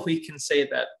overall we can say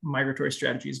that migratory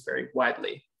strategies vary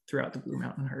widely throughout the Blue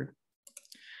Mountain herd.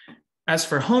 As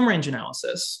for home range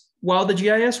analysis, while the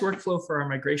GIS workflow for our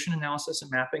migration analysis and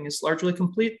mapping is largely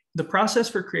complete, the process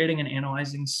for creating and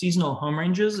analyzing seasonal home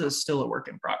ranges is still a work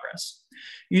in progress.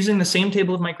 Using the same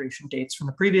table of migration dates from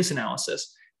the previous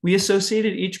analysis, we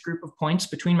associated each group of points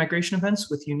between migration events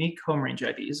with unique home range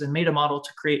IDs and made a model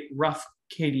to create rough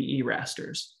KDE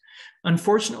rasters.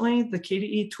 Unfortunately, the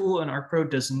KDE tool in ArcPro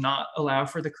does not allow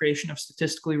for the creation of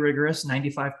statistically rigorous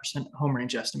 95% home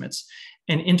range estimates,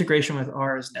 and integration with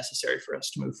R is necessary for us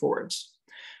to move forwards.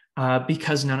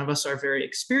 Because none of us are very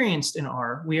experienced in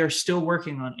R, we are still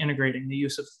working on integrating the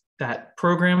use of that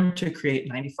program to create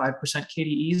 95%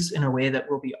 KDEs in a way that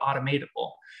will be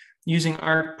automatable, using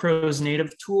ArcPro's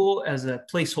native tool as a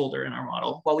placeholder in our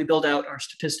model while we build out our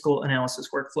statistical analysis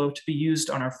workflow to be used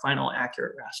on our final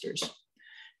accurate rasters.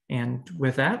 And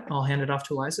with that, I'll hand it off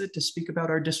to Eliza to speak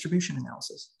about our distribution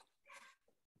analysis.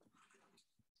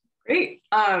 Great.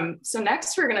 So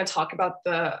next we're going to talk about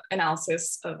the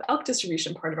analysis of elk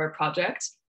distribution part of our project.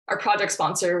 Our project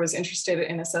sponsor was interested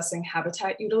in assessing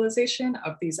habitat utilization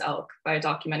of these elk by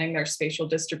documenting their spatial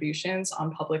distributions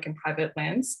on public and private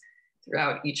lands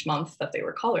throughout each month that they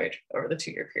were collared over the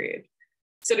 2-year period.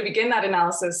 So to begin that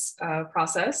analysis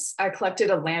process, I collected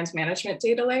a land management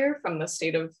data layer from the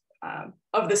state of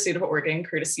Oregon,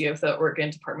 courtesy of the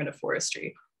Oregon Department of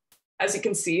Forestry. As you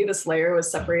can see, this layer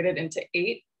was separated into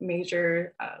 8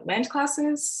 major land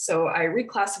classes. So I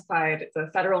reclassified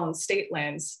the federal and state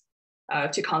lands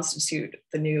to constitute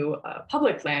the new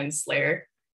public lands layer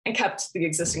and kept the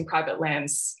existing private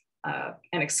lands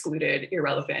and excluded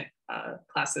irrelevant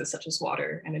classes such as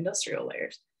water and industrial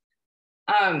layers.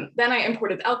 Then I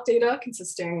imported elk data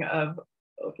consisting of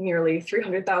nearly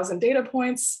 300,000 data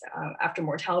points after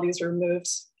mortalities were removed,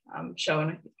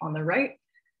 shown on the right,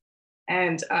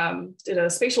 and did a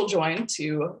spatial join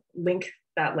to link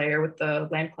that layer with the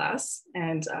land class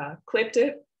and clipped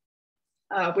it,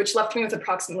 which left me with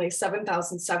approximately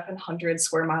 7,700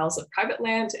 square miles of private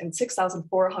land and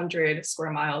 6,400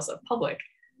 square miles of public,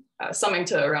 summing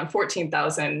to around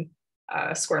 14,000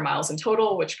 square miles in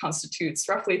total, which constitutes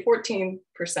roughly 14%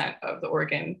 of the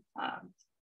Oregon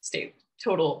state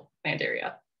total land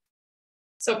area.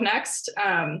 So up next,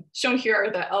 shown here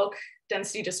are the elk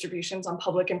density distributions on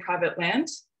public and private land.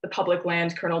 The public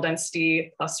land kernel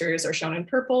density clusters are shown in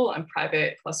purple and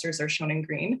private clusters are shown in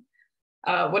green.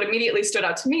 What immediately stood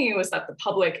out to me was that the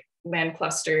public land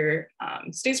cluster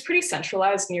stays pretty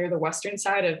centralized near the western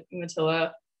side of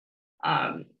Umatilla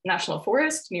National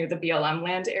Forest, near the BLM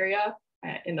land area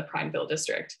in the Prineville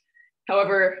district.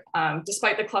 However,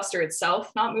 despite the cluster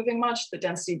itself not moving much, the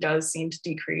density does seem to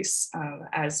decrease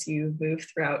as you move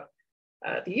throughout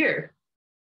the year.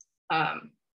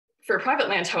 For private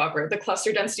land, however, the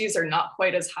cluster densities are not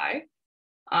quite as high,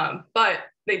 but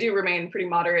they do remain pretty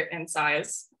moderate in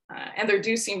size. And there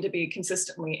do seem to be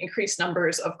consistently increased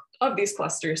numbers of these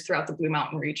clusters throughout the Blue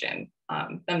Mountain region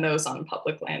than those on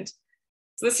public land.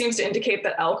 So this seems to indicate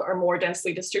that elk are more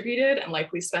densely distributed and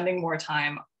likely spending more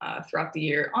time throughout the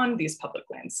year on these public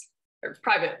lands or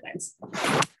private lands.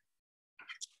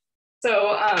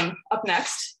 So up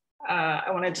next,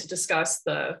 I wanted to discuss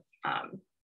the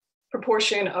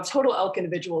proportion of total elk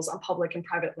individuals on public and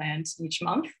private land each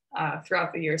month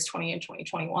throughout the years 2020 and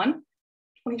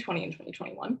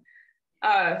 2021.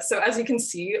 So as you can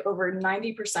see, over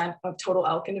 90% of total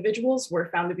elk individuals were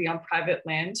found to be on private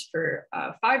land for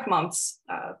 5 months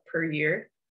per year,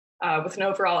 with an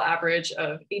overall average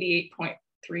of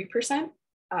 88.3%.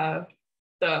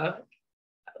 The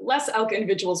less elk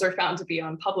individuals are found to be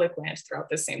on public land throughout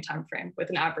this same time frame, with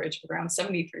an average of around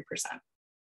 73%.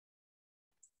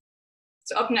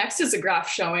 So up next is a graph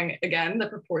showing, again, the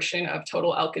proportion of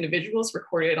total elk individuals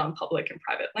recorded on public and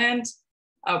private land,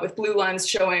 with blue lines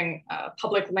showing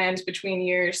public land between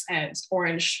years and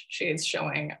orange shades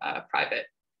showing private.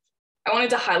 I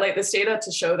wanted to highlight this data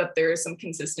to show that there is some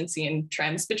consistency in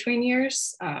trends between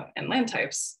years and land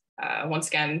types. Once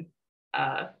again,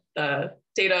 the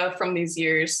data from these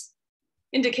years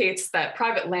indicates that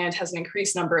private land has an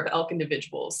increased number of elk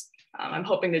individuals. I'm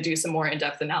hoping to do some more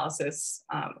in-depth analysis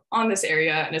on this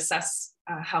area and assess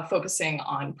how focusing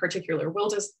on particular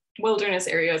wilderness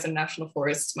areas and national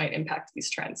forests might impact these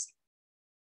trends.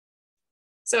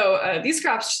 So these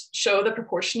graphs show the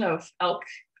proportion of elk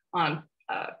on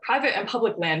private and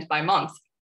public land by month.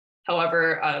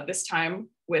 However, this time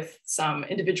with some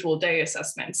individual day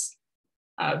assessments.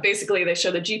 Basically, they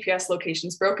show the GPS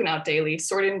locations broken out daily,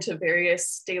 sorted into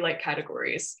various daylight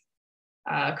categories.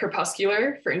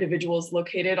 Crepuscular for individuals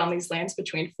located on these lands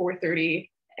between 4:30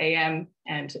 a.m.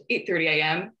 and 8:30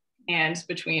 a.m. and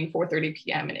between 4:30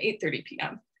 p.m. and 8:30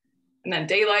 p.m. And then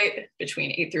daylight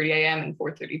between 8:30 a.m. and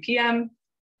 4:30 p.m.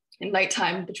 and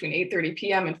nighttime between 8:30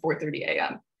 p.m. and 4:30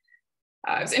 a.m.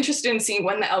 I was interested in seeing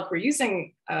when the elk were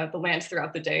using the land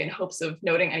throughout the day in hopes of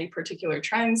noting any particular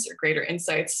trends or greater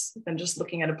insights than just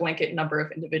looking at a blanket number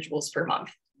of individuals per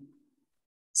month.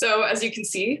 So as you can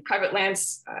see, private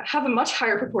lands have a much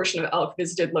higher proportion of elk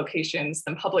visited locations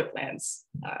than public lands.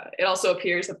 It also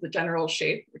appears that the general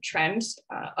shape or trend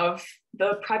of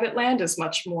the private land is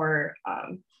much more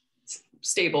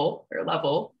stable or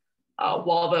level,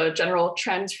 while the general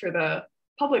trend for the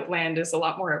public land is a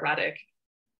lot more erratic.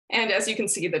 And as you can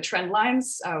see, the trend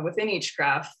lines within each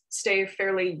graph stay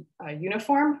fairly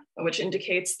uniform, which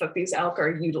indicates that these elk are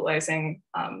utilizing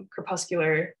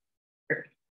crepuscular, or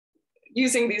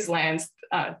using these lands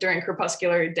during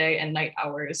crepuscular day and night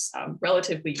hours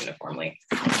relatively uniformly.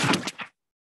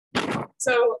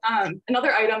 So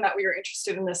another item that we were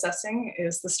interested in assessing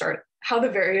is how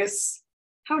the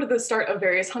start of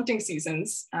various hunting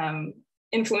seasons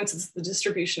influences the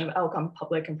distribution of elk on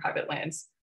public and private lands.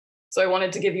 So I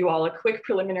wanted to give you all a quick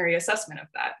preliminary assessment of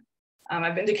that.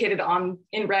 I've indicated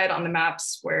in red on the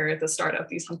maps where the start of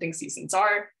these hunting seasons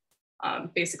are,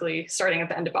 basically starting at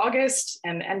the end of August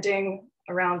and ending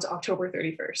around October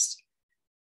 31st.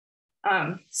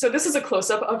 So this is a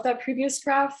close-up of that previous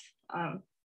graph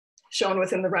shown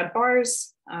within the red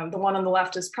bars. The one on the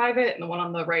left is private and the one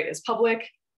on the right is public.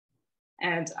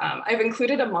 And I've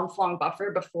included a month-long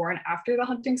buffer before and after the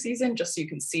hunting season, just so you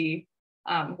can see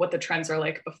what the trends are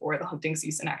like before the hunting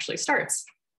season actually starts.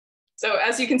 So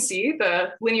as you can see,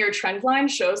 the linear trend line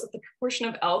shows that the proportion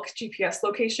of elk GPS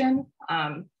location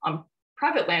on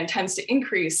private land tends to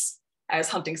increase as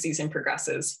hunting season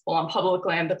progresses, while on public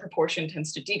land, the proportion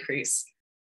tends to decrease,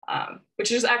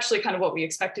 which is actually kind of what we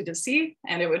expected to see.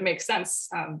 And it would make sense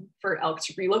for elk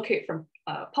to relocate from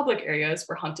public areas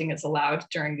where hunting is allowed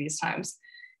during these times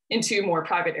into more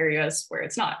private areas where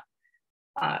it's not.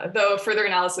 Though further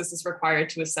analysis is required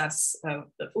to assess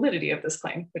the validity of this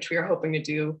claim, which we are hoping to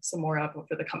do some more of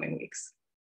over the coming weeks.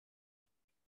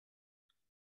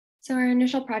 So our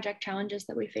initial project challenges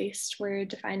that we faced were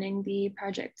defining the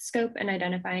project scope and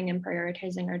identifying and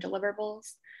prioritizing our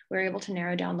deliverables. We were able to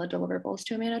narrow down the deliverables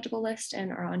to a manageable list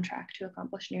and are on track to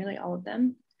accomplish nearly all of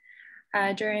them.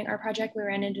 During our project, we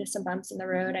ran into some bumps in the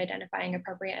road, identifying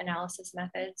appropriate analysis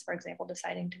methods, for example,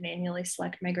 deciding to manually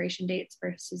select migration dates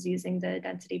versus using the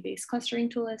density-based clustering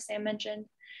tool, as Sam mentioned,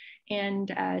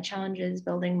 and challenges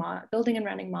building and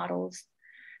running models,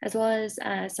 as well as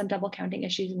some double counting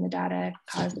issues in the data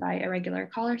caused by irregular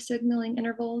caller signaling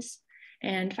intervals.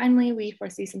 And finally, we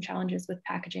foresee some challenges with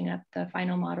packaging up the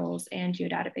final models and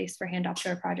geodatabase for handoff to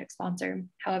our project sponsor.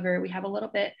 However, we have a little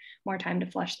bit more time to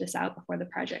flesh this out before the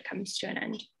project comes to an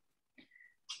end.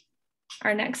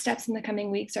 Our next steps in the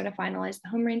coming weeks are to finalize the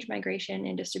home range migration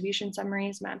and distribution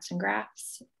summaries, maps, and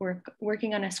graphs. We're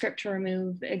working on a script to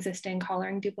remove existing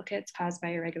collaring duplicates caused by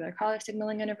irregular collar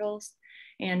signaling intervals,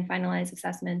 and finalize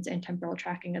assessments and temporal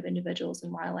tracking of individuals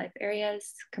in wildlife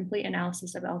areas, complete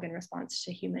analysis of elk in response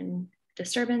to human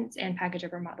disturbance, and package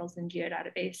over models in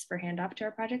geodatabase for handoff to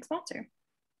our project sponsor.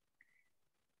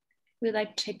 We'd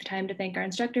like to take the time to thank our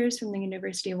instructors from the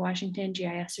University of Washington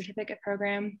GIS Certificate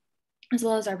Program, as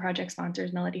well as our project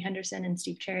sponsors, Melody Henderson and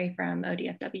Steve Cherry from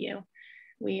ODFW.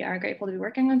 We are grateful to be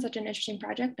working on such an interesting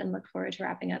project and look forward to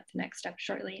wrapping up the next step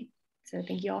shortly. So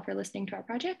thank you all for listening to our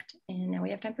project. And now we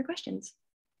have time for questions.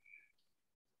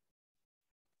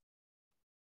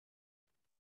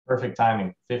 Perfect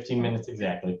timing, 15 minutes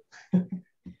exactly.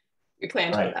 We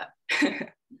planned for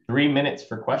that. 3 minutes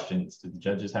for questions. Do the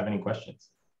judges have any questions?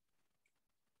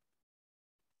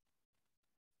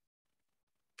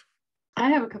 I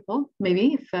have a couple,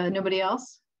 maybe, if nobody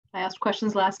else. I asked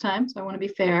questions last time, so I want to be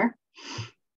fair.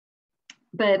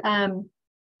 But I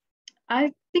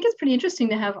think it's pretty interesting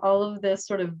to have all of this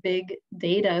sort of big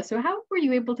data. So how were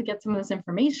you able to get some of this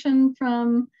information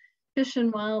from Fish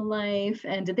and Wildlife?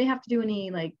 And did they have to do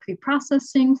any like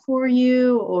pre-processing for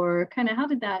you, or kind of how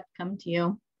did that come to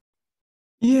you?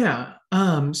 Yeah,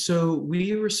 so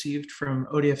we received from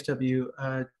ODFW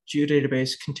a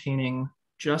geodatabase containing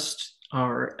just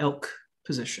our elk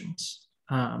positions.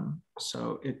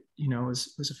 So it,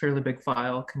 was a fairly big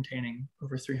file containing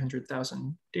over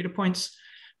 300,000 data points.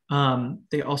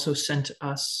 They also sent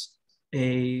us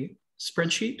a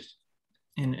spreadsheet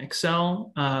in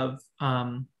Excel of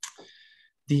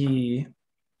the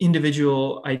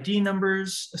individual ID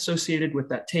numbers associated with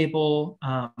that table,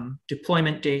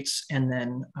 deployment dates, and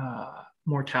then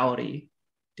mortality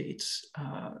dates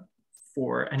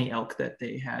for any elk that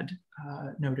they had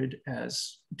noted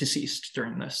as deceased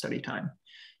during the study time.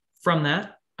 From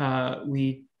that,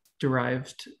 we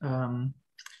derived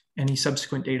any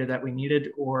subsequent data that we needed,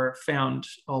 or found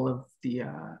all of the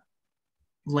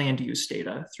land use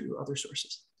data through other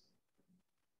sources.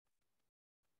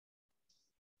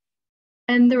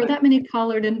 And there were that many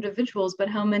collared individuals, but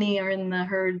how many are in the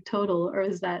herd total? Or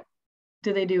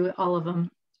do they do all of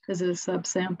them? Is it a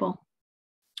subsample?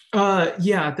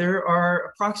 Yeah, there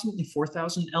are approximately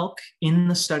 4,000 elk in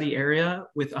the study area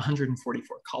with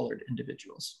 144 collared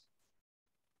individuals.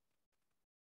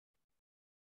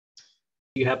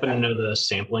 Do you happen to know the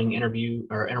sampling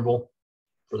interval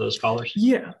for those collars?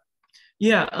 Yeah.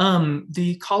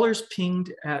 The collars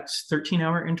pinged at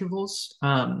 13-hour intervals,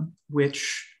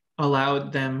 which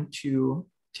allowed them to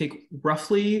take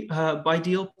roughly by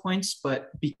deal points, but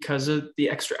because of the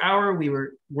extra hour, we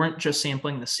weren't just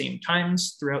sampling the same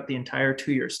times throughout the entire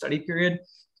 2-year study period,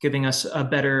 giving us a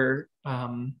better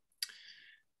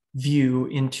view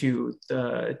into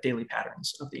the daily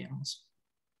patterns of the animals.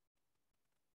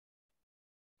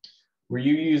 Were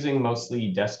you using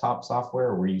mostly desktop software,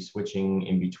 or were you switching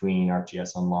in between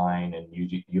ArcGIS Online and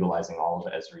utilizing all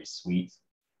of Esri's suite?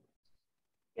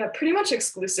 Yeah, pretty much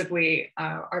exclusively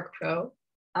ArcPro,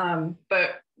 but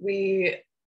we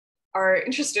are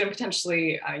interested in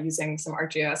potentially using some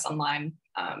ArcGIS Online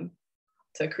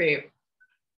to create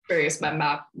various web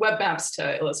maps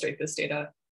to illustrate this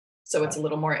data, so it's a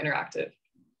little more interactive.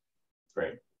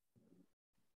 Great.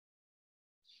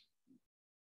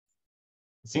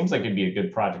 It seems like it'd be a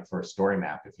good project for a story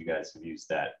map if you guys have used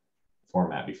that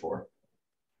format before.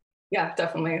 Yeah,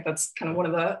 definitely. That's kind of one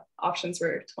of the options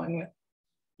we're toying with.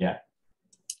 Yeah.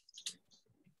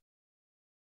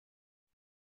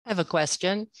 I have a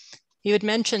question. You had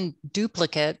mentioned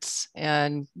duplicates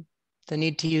and the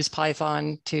need to use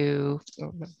Python in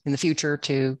the future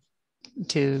to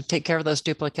take care of those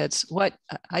duplicates.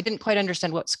 I didn't quite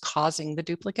understand what's causing the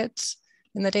duplicates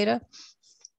in the data.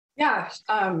 Yeah,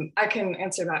 I can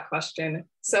answer that question.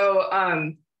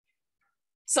 So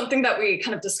something that we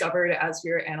kind of discovered as we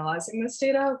were analyzing this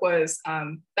data was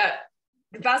that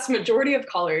the vast majority of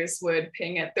collars would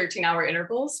ping at 13-hour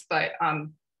intervals, but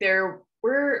there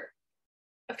were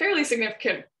a fairly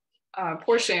significant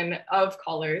portion of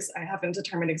collars. I haven't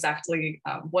determined exactly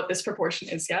what this proportion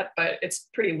is yet, but it's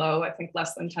pretty low, I think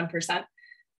less than 10%,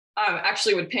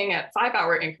 actually would ping at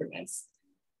 5-hour increments,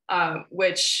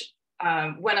 which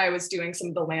when I was doing some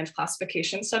of the land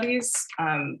classification studies,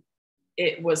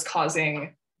 it was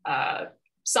causing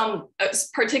some,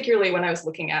 particularly when I was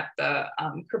looking at the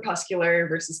crepuscular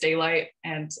versus daylight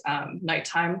and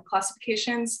nighttime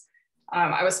classifications,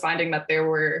 I was finding that there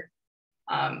were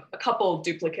a couple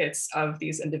duplicates of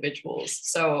these individuals.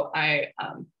 So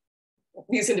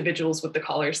these individuals with the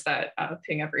collars that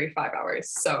ping every 5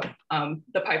 hours. So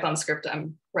the Python script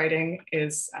I'm writing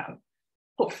is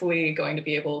hopefully going to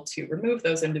be able to remove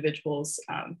those individuals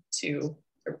to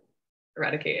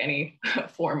eradicate any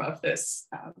form of this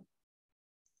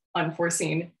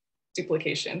unforeseen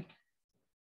duplication.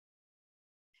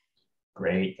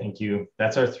 Great, thank you.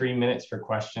 That's our 3 minutes for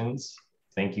questions.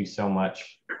 Thank you so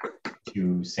much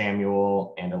to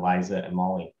Samuel and Eliza and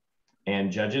Molly. And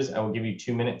judges, I will give you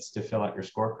 2 minutes to fill out your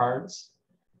scorecards.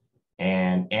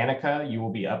 And Annika, you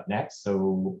will be up next,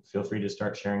 so feel free to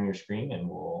start sharing your screen and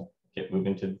we'll get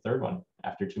moving to the third one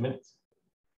after 2 minutes.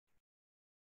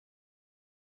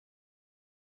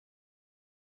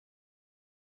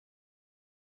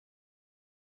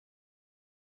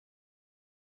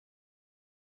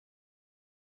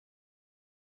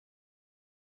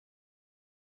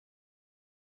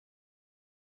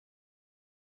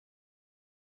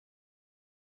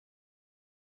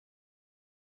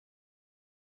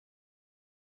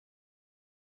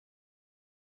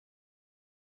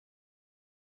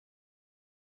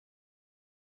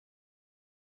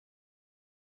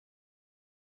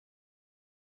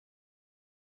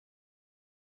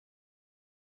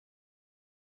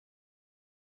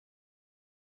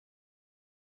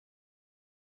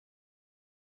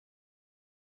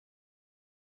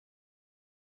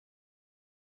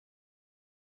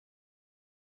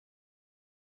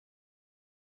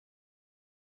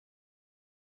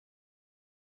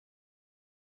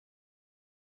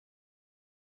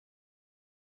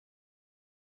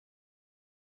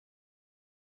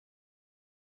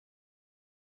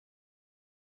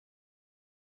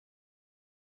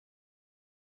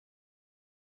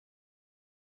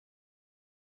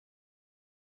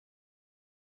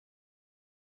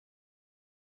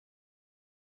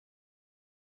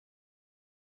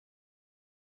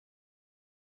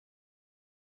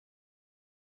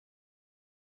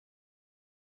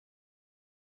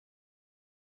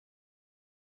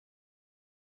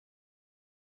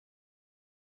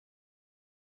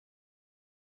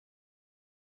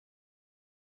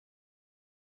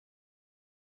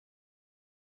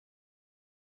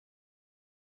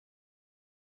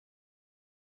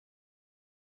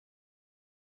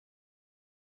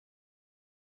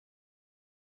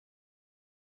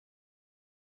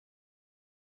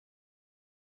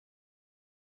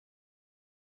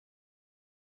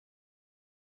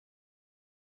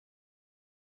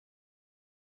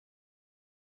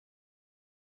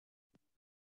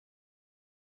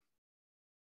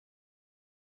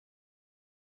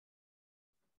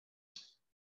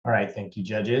 All right, thank you,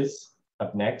 judges.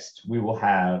 Up next, we will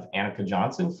have Annika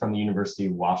Johnson from the University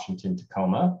of Washington,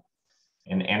 Tacoma.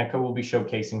 And Annika will be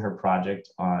showcasing her project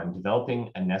on developing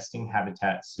a nesting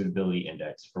habitat suitability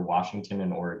index for Washington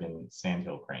and Oregon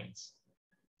sandhill cranes.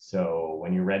 So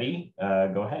when you're ready,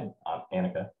 go ahead,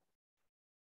 Annika.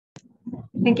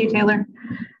 Thank you, Taylor.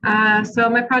 So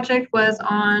my project was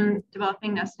on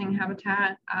developing nesting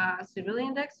habitat suitability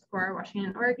index for Washington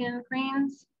and Oregon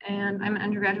cranes. And I'm an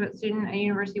undergraduate student at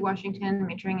University of Washington,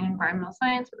 majoring in environmental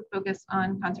science with a focus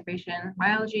on conservation,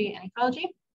 biology, and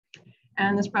ecology.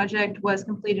 And this project was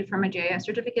completed for my GIS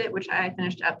certificate, which I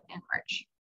finished up in March.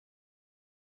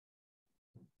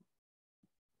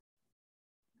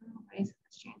 Why is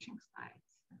this changing slides?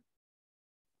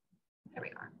 There we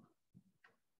are.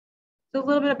 So a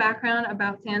little bit of background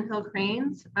about sandhill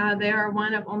cranes. They are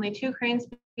one of only 2 crane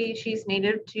species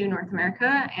native to North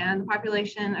America, and the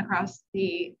population across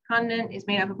the continent is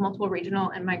made up of multiple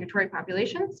regional and migratory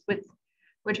populations,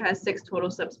 which has 6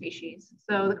 total subspecies.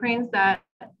 So the cranes that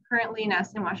currently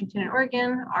nest in Washington and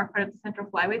Oregon are part of the central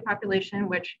flyway population,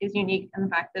 which is unique in the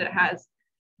fact that it has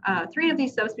 3 of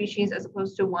these subspecies as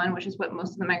opposed to 1, which is what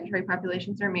most of the migratory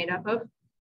populations are made up of.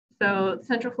 So the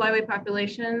central flyway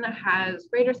population has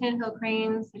greater sandhill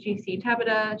cranes, GC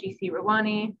tabata, GC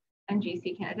rowani, and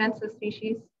GC canadensis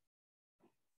species.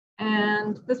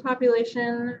 And this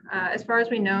population, as far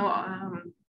as we know,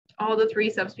 all the 3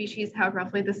 subspecies have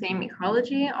roughly the same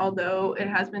ecology, although it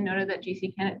has been noted that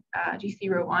GC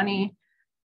rowani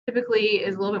typically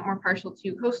is a little bit more partial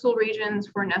to coastal regions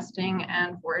for nesting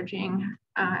and foraging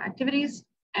activities.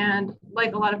 And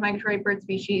like a lot of migratory bird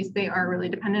species, they are really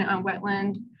dependent on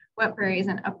wetland, wet prairies,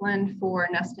 and upland for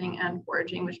nesting and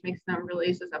foraging, which makes them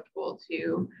really susceptible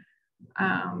to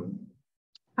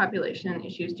population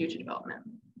issues due to development.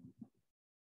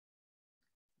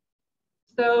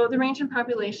 So the range in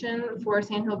population for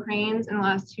sandhill cranes in the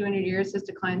last 200 years has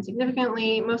declined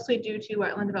significantly, mostly due to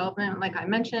wetland development, like I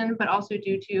mentioned, but also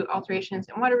due to alterations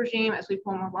in water regime as we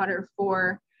pull more water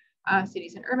for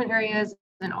cities and urban areas,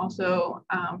 and also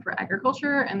for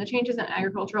agriculture. And the changes in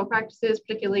agricultural practices,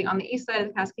 particularly on the east side of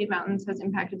the Cascade Mountains, has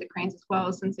impacted the cranes as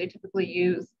well, since they typically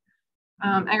use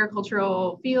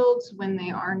agricultural fields when they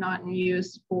are not in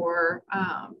use for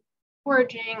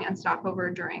foraging and stopover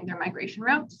during their migration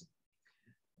routes.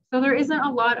 So there isn't a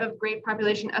lot of great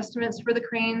population estimates for the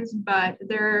cranes, but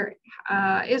there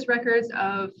is records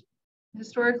of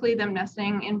historically them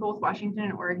nesting in both Washington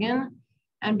and Oregon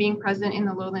and being present in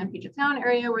the lowland Puget Sound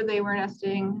area where they were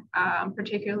nesting,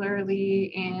 particularly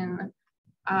in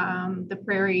the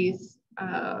prairies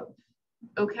of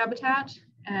oak habitat,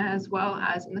 as well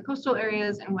as in the coastal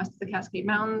areas and west of the Cascade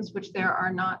Mountains, which there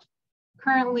are not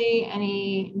currently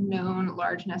any known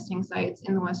large nesting sites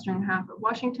in the western half of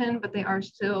Washington, but they are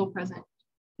still present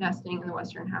nesting in the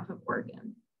western half of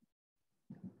Oregon.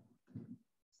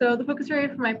 So the focus area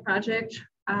for my project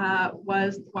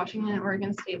was the Washington and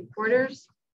Oregon state borders.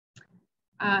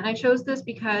 And I chose this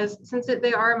because since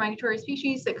they are a migratory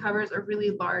species that covers a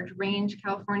really large range,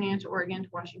 California to Oregon to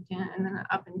Washington, and then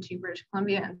up into British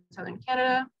Columbia and southern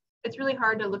Canada, it's really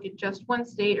hard to look at just one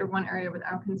state or one area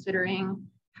without considering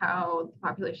how the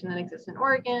population that exists in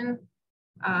Oregon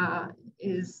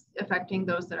is affecting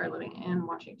those that are living in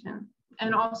Washington.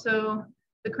 And also,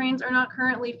 the cranes are not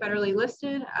currently federally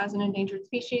listed as an endangered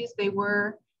species. They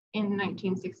were in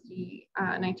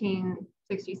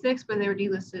 1966, but they were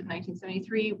delisted in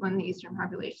 1973 when the eastern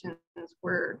populations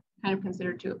were kind of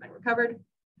considered to have been recovered.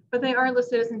 But they are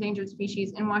listed as endangered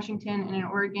species in Washington and in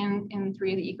Oregon. In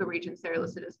 3 of the ecoregions, they're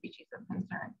listed as species of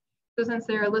concern. So since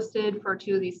they're listed for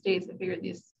 2 of these states, I figured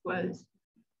this was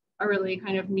a really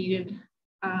kind of needed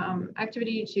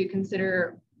activity to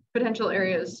consider potential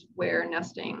areas where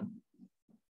nesting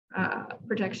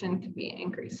protection could be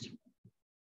increased.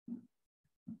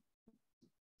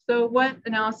 So what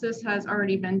analysis has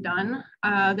already been done?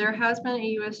 There has been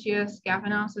a USGS gap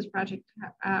analysis project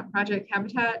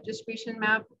habitat distribution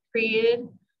map created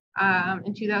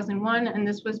in 2001, and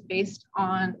this was based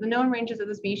on the known ranges of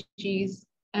the species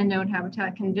and known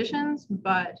habitat conditions.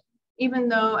 But even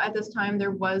though at this time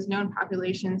there was known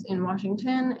populations in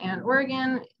Washington and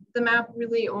Oregon, the map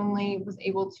really only was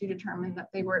able to determine that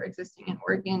they were existing in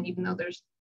Oregon, even though there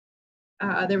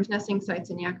was nesting sites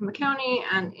in Yakima County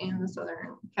and in the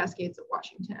southern Cascades of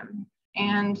Washington.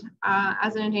 And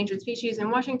as an endangered species in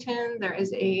Washington, there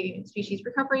is a species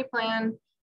recovery plan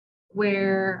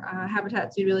where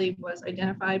habitat suitability was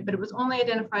identified, but it was only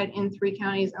identified in 3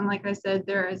 counties. And like I said,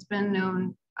 there has been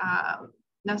known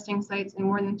nesting sites in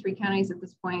more than 3 counties at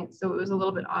this point. So it was a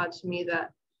little bit odd to me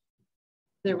that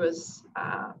there was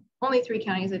only 3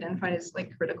 counties identified as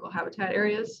like critical habitat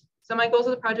areas. So my goals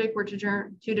of the project were to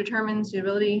determine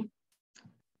suitability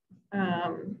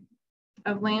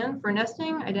of land for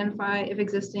nesting, identify if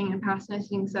existing and past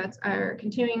nesting sets are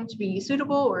continuing to be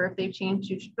suitable or if they've changed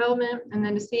due to development, and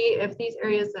then to see if these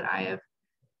areas that I have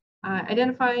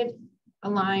identified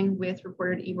align with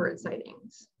reported eBird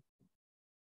sightings.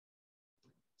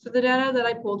 So the data that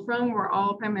I pulled from were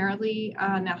all primarily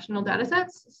national data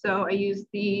sets. So I used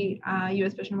the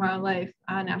U.S. Fish and Wildlife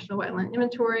National Wetland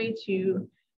Inventory to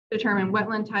determine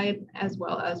wetland type as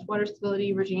well as water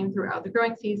stability regime throughout the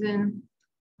growing season.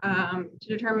 To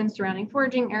determine surrounding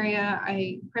foraging area,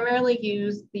 I primarily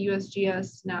used the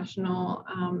USGS National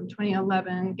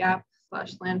 2011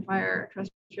 GAP/Landfire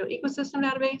Terrestrial Ecosystem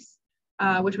Database,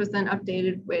 which was then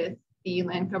updated with the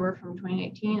land cover from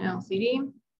 2019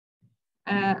 LCD,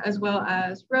 as well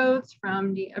as roads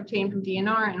obtained from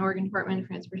DNR and Oregon Department of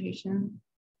Transportation,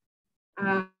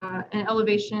 and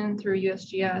elevation through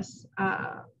USGS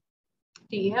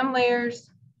DEM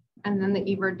layers, and then the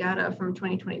eBird data from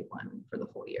 2021 for the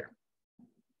full year.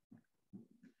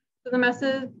 So the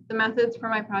methods for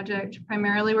my project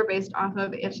primarily were based off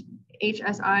of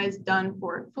HSIs done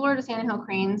for Florida sandhill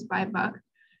cranes by Buck,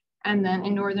 and then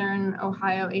in Northern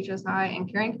Ohio HSI and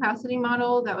carrying capacity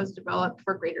model that was developed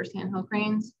for greater sandhill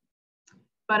cranes.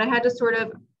 But I had to sort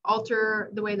of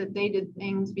alter the way that they did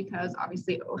things because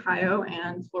obviously Ohio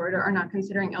and Florida are not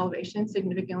considering elevation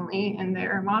significantly in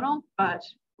their model, but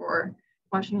for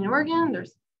Washington and Oregon,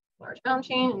 there's a large mountain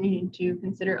chain and you need to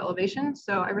consider elevation.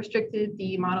 So I restricted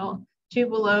the model to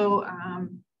below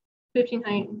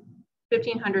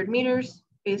 1,500 meters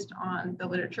based on the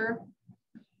literature.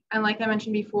 And like I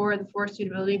mentioned before, the 4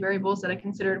 suitability variables that I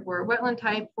considered were wetland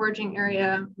type, foraging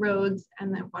area, roads,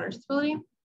 and then water stability.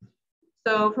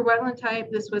 So for wetland type,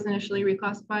 this was initially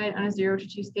reclassified on a 0 to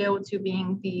 2 scale, with 2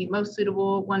 being the most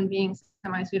suitable, 1 being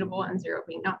semi-suitable, and 0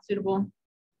 being not suitable.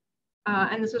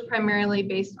 And this was primarily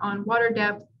based on water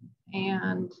depth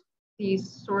and the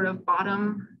sort of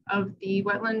bottom of the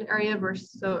wetland area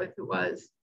versus, so if it was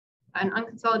an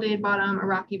unconsolidated bottom, a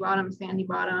rocky bottom, sandy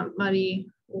bottom, muddy,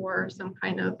 or some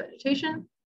kind of vegetation.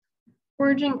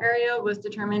 Foraging area was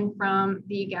determined from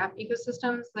the gap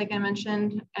ecosystems, like I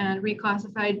mentioned, and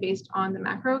reclassified based on the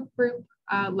macro group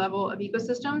level of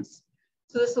ecosystems.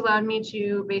 So this allowed me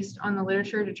to, based on the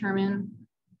literature, determine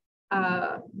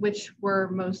which were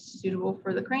most suitable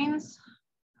for the cranes,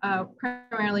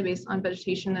 primarily based on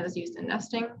vegetation that is used in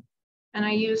nesting. And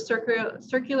I used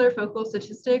circular focal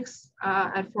statistics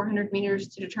at 400 meters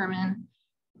to determine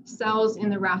cells in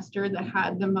the raster that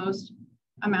had the most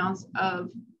amounts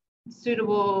of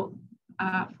suitable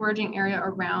foraging area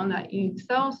around that unique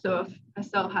cell. So if a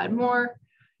cell had more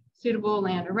suitable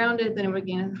land around it, then it would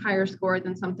gain a higher score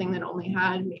than something that only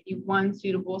had maybe one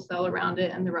suitable cell around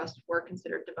it and the rest were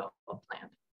considered developed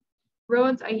land.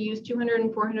 Roads, I used 200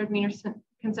 and 400 meter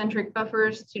concentric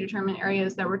buffers to determine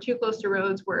areas that were too close to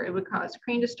roads where it would cause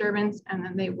crane disturbance and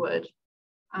then they would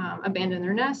abandon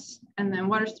their nests. And then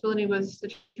water stability was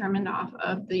determined off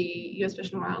of the U.S.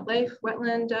 Fish and Wildlife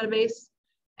wetland database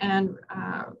and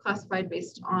classified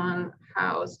based on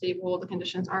how stable the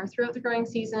conditions are throughout the growing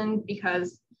season,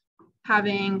 because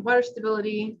having water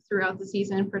stability throughout the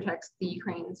season protects the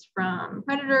cranes from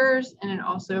predators, and it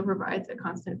also provides a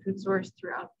constant food source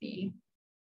throughout the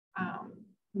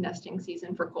nesting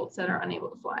season for colts that are unable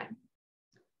to fly.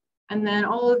 And then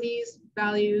all of these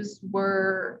values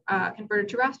were converted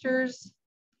to rasters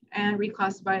and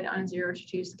reclassified on a 0 to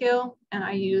 2 scale. And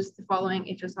I used the following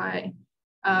HSI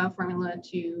formula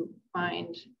to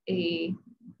find a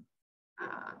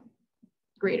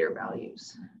greater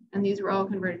values. And these were all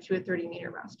converted to a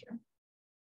 30-meter raster.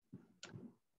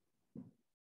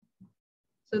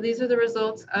 So these are the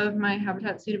results of my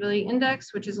habitat suitability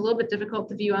index, which is a little bit difficult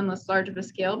to view on this large of a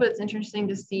scale, but it's interesting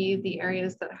to see the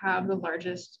areas that have the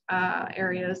largest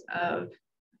areas of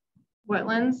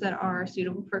wetlands that are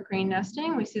suitable for crane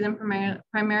nesting. We see them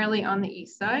primarily on the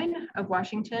east side of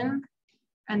Washington,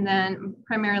 and then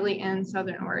primarily in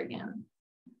Southern Oregon.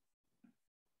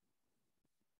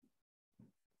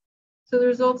 So the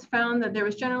results found that there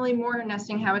was generally more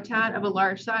nesting habitat of a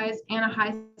large size and a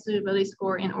high suitability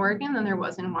score in Oregon than there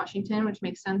was in Washington, which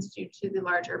makes sense due to the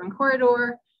large urban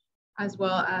corridor, as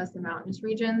well as the mountainous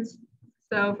regions.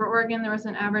 So for Oregon, there was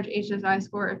an average HSI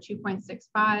score of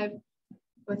 2.65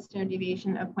 with standard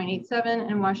deviation of 0.87.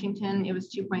 In Washington, it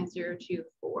was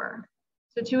 2.024.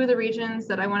 So two of the regions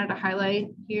that I wanted to highlight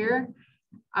here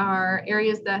are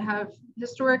areas that have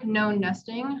historic known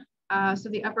nesting. So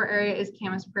the upper area is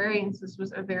Camas Prairie, and so this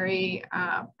was a very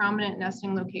prominent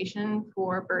nesting location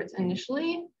for birds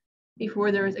initially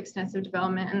before there was extensive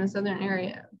development. In the southern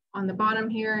area on the bottom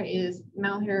here is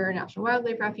Malheur National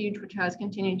Wildlife Refuge, which has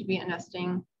continued to be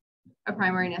a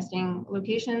primary nesting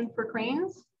location for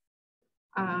cranes.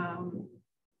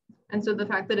 And so the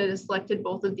fact that it has selected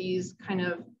both of these kind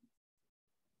of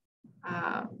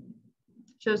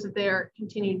shows that they are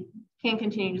can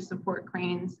continue to support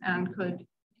cranes and could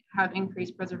have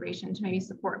increased preservation to maybe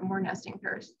support more nesting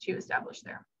pairs to establish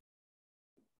there.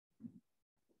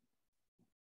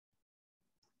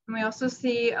 And we also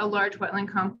see a large wetland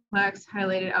complex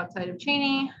highlighted outside of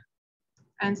Cheney.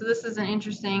 And so this is an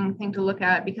interesting thing to look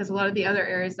at because a lot of the other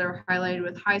areas that are highlighted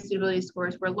with high suitability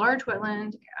scores were larger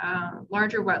wetlands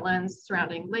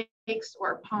surrounding lakes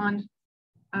or pond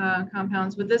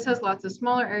compounds, but this has lots of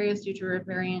smaller areas due to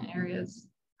riparian areas.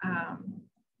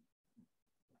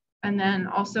 And then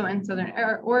also in Southern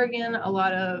Oregon, a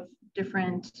lot of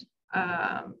different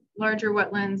larger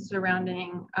wetlands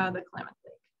surrounding the Klamath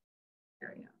Lake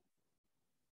area.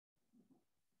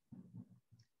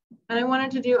 And I wanted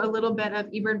to do a little bit of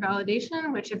eBird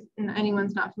validation, which if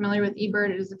anyone's not familiar with eBird,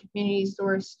 it is a community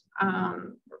sourced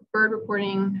bird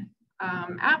reporting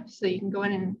app. So you can go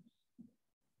in and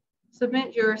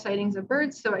submit your sightings of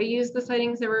birds. So I used the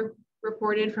sightings that were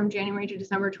reported from January to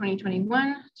December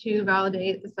 2021 to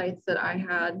validate the sites that I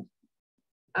had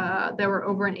that were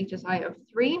over an HSI of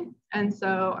 3. And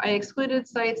so I excluded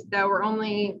sites that were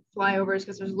only flyovers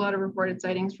because there's a lot of reported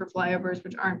sightings for flyovers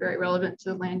which aren't very relevant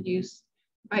to land use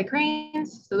by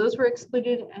cranes. So those were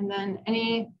excluded. And then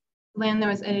any land that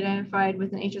was identified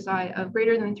with an HSI of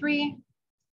greater than 3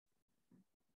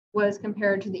 was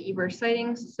compared to the eBird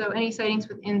sightings. So any sightings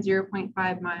within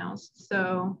 0.5 miles.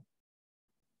 So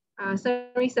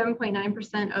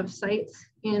 77.9% of sites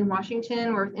in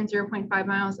Washington were within 0.5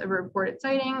 miles of a reported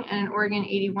sighting, and in Oregon,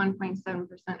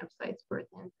 81.7% of sites were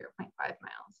within 0.5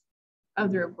 miles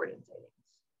of the reported sightings.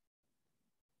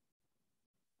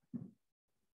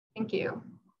 Thank you.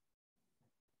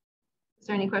 Is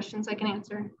there any questions I can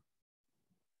answer?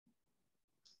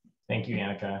 Thank you,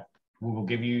 Annika. We will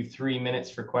give you 3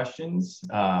 minutes for questions.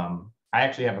 I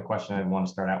actually have a question I want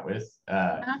to start out with.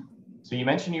 So you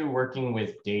mentioned you were working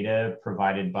with data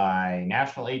provided by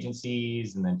national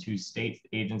agencies and then 2 state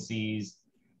agencies.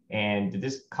 And did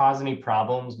this cause any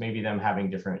problems, maybe them having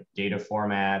different data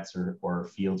formats or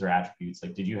fields or attributes?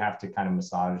 Like, did you have to kind of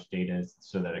massage data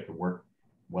so that it could work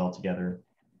well together?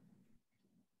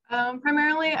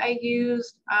 Primarily, I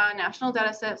used national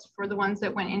data sets for the ones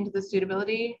that went into the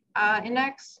suitability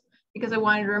index because I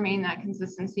wanted to remain that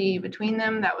consistency between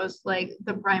them. That was like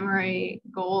the primary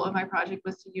goal of my project,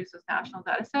 was to use those national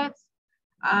data sets.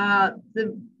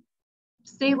 The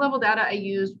state level data I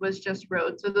used was just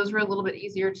roads. So those were a little bit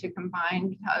easier to combine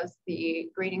because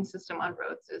the grading system on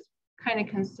roads is kind of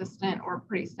consistent or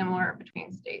pretty similar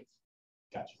between states.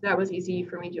 Gotcha. So that was easy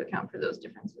for me to account for those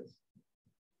differences.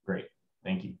 Great,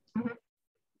 thank you. Mm-hmm.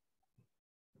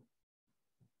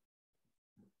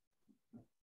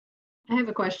 I have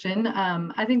a question.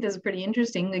 I think this is pretty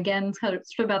interesting. Again, it's kind of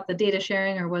about the data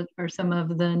sharing, or what are some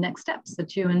of the next steps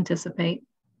that you anticipate?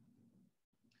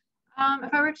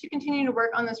 If I were to continue to work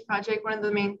on this project, one of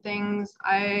the main things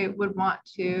I would want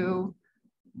to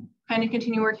kind of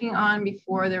continue working on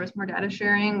before there was more data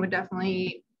sharing would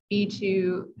definitely be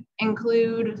to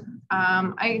include,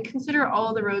 I consider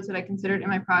all the roads that I considered in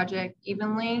my project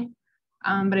evenly,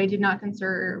 but I did not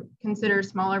consider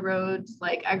smaller roads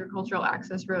like agricultural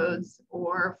access roads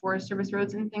or Forest Service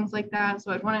roads and things like that.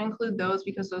 So I'd want to include those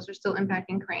because those are still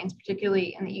impacting cranes,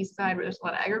 particularly in the east side where there's a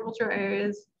lot of agriculture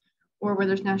areas, or where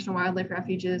there's national wildlife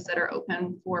refuges that are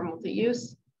open for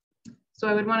multi-use. So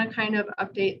I would want to kind of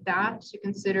update that to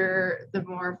consider the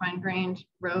more fine-grained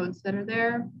roads that are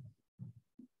there.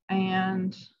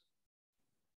 And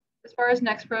as far as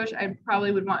next approach, I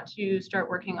probably would want to start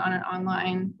working on an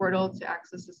online portal to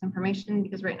access this information,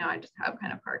 because right now I just have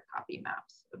kind of hard copy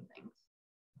maps of things.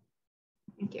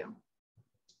 Thank you.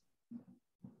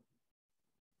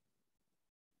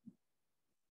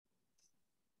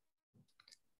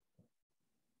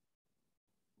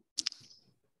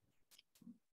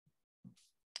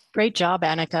 Great job,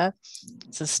 Annika.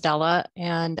 This is Stella,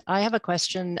 and I have a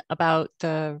question about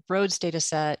the roads data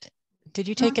set. Did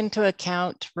you take into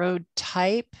account road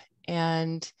type?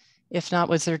 And if not,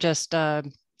 was there just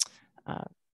with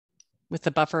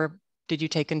the buffer, did you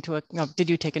take into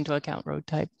account road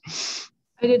type?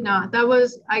 I did not. That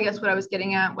was, I guess, what I was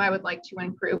getting at. What I would like to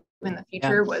improve in the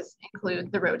future was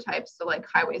include the road types. So like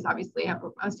highways obviously have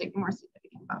a more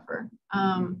significant buffer.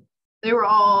 They were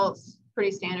all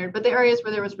pretty standard, but the areas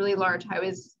where there was really large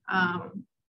highways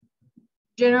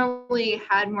generally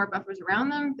had more buffers around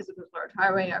them, because if there's a large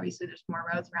highway, obviously there's more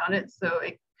roads around it. So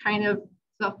it kind of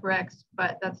self-corrects,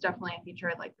 but that's definitely a feature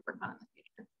I'd like to work on in the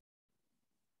future.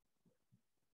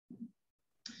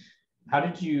 How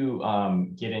did you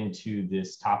get into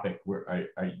this topic? Do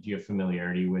you have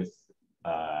familiarity with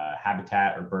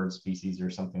habitat or bird species or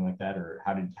something like that? Or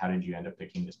how did you end up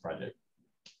picking this project?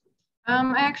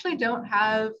 I actually don't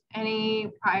have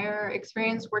any prior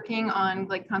experience working on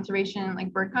like conservation,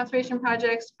 like bird conservation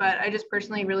projects, but I just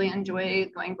personally really enjoy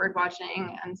going bird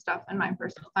watching and stuff in my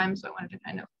personal time. So I wanted to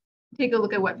kind of take a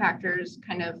look at what factors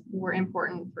kind of were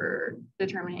important for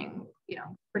determining,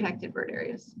 protected bird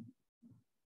areas.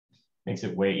 Makes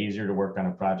it way easier to work on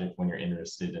a project when you're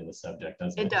interested in the subject,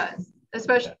 doesn't it? It does,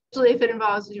 especially if it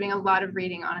involves doing a lot of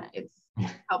reading on it.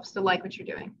 It helps to like what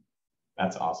you're doing.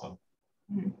 That's awesome.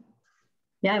 Mm-hmm.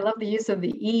 Yeah, I love the use of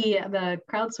the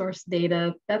crowdsourced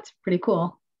data. That's pretty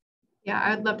cool. Yeah,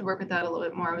 I'd love to work with that a little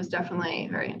bit more. It was definitely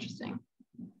very interesting.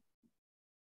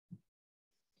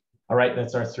 All right,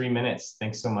 that's our 3 minutes.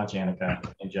 Thanks so much, Annika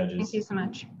and judges. Thank you so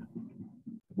much.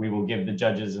 We will give the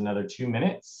judges another 2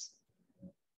 minutes.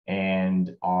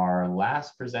 And our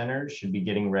last presenters should be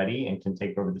getting ready and can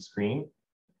take over the screen.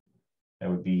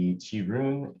 That would be Chi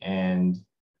Run and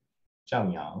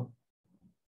Zhang Yang.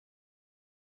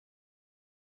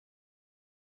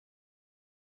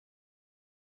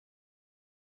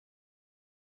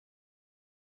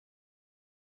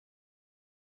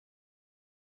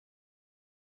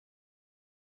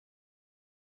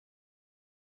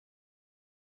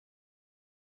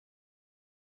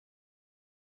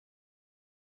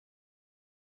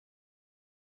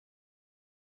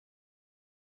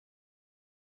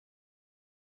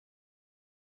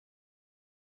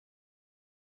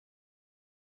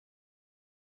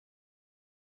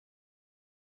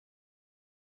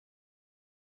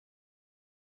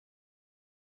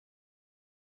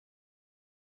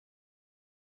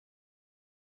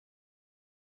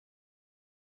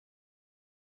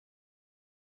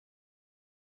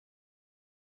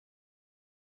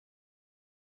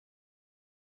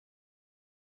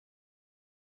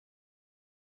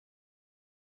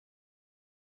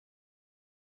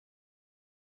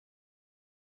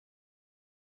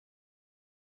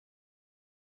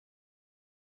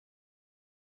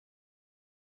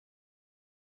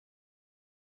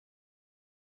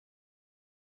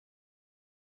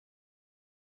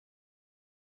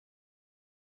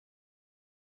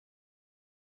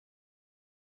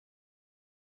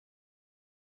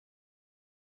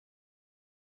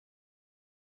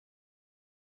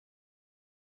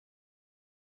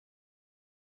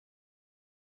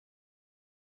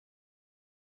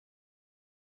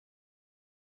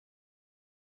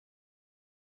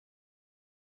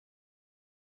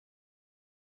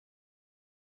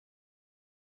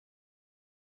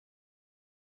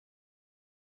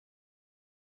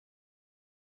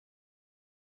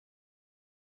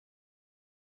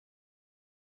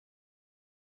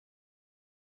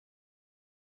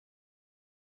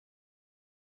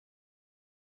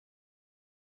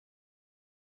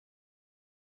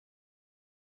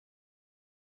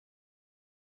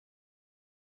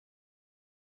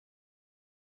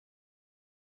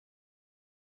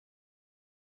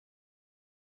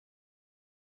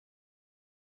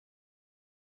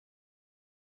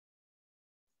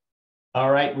 All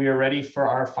right, we are ready for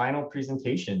our final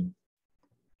presentation.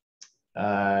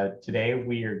 Today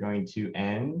we are going to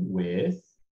end with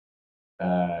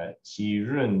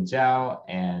Qirun Zhao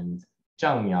and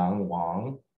Zhengyang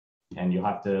Wang. And you'll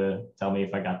have to tell me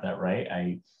if I got that right.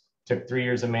 I took 3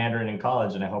 years of Mandarin in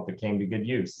college and I hope it came to good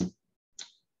use.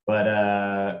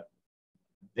 But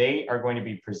they are going to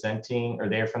be presenting, or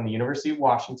they're from the University of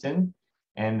Washington,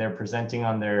 and they're presenting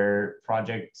on their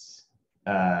project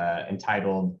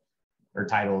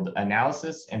titled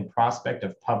Analysis and Prospect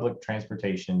of Public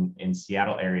Transportation in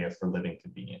Seattle Area for Living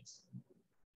Convenience.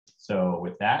 So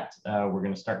with that, we're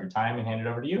going to start your time and hand it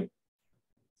over to you.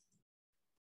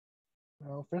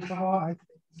 Well, first of all, I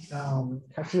think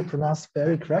actually pronounced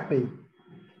very correctly.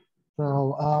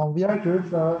 So we are a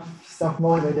group of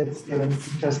self-motivated students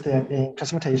interested in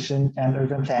transportation and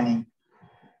urban planning.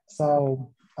 So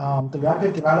the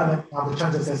rapid development of the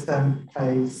transit system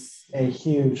plays a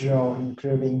huge role in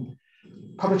improving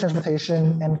public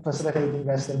transportation and facilitating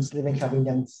residents' living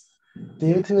convenience.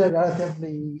 Due to the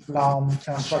relatively long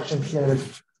construction period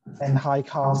and high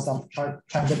cost of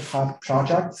transit hub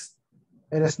projects,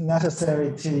 it is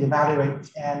necessary to evaluate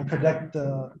and predict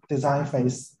the design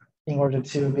phase in order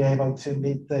to be able to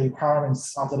meet the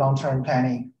requirements of the long-term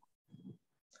planning.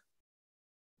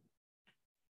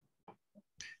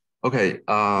 Okay,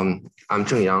 I'm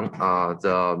Zheng Yang.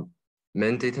 The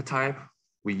main data type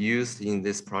we used in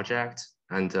this project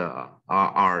and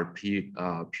are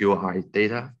POI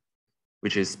data,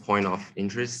 which is point of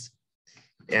interest,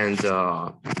 and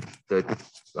the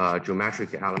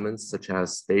geometric elements such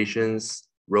as stations,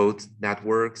 road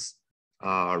networks,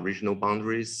 regional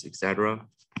boundaries, etc.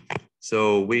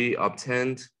 So we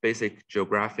obtained basic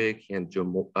geographic and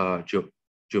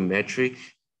geometric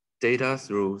data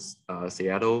through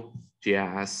Seattle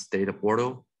GIS data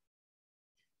portal.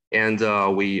 And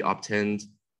we obtained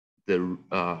the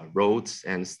roads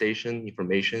and station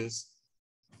informations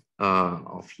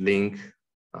of Link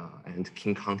and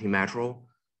King County Metro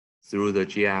through the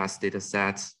GIS data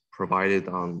sets provided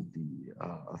on the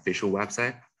official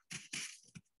website.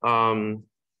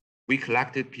 We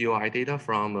collected POI data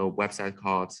from a website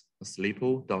called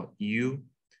sleepo.eu,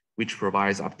 which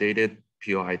provides updated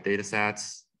POI data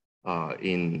sets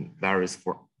in various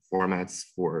formats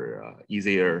for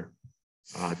easier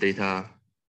data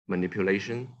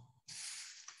manipulation.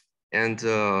 And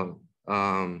to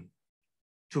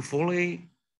fully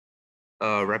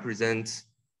represent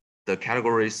the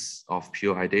categories of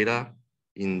POI data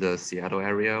in the Seattle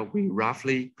area, we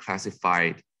roughly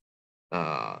classified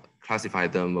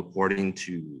them according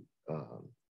to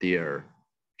their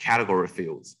category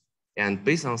fields. And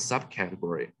based on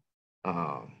subcategory,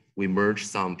 we merged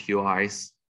some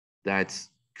POIs that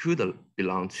could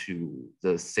belong to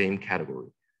the same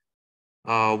category.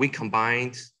 We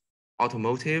combined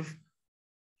automotive,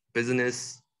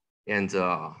 business, and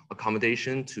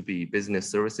accommodation to be business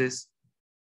services,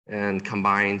 and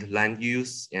combined land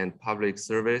use and public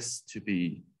service to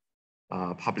be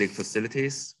public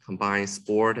facilities, combined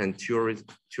sport and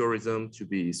tourism to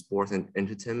be sport and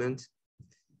entertainment.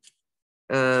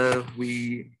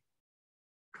 We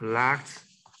collect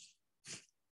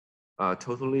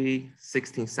totally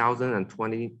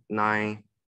 16,029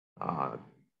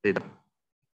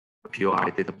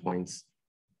 POI data points.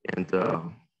 And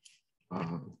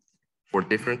for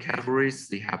different categories,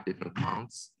 they have different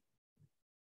counts.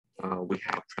 We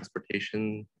have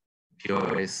transportation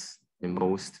POIs in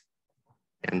most,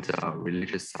 and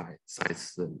religious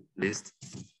sites list.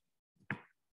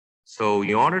 So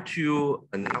in order to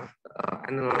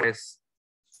analyze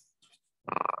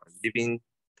living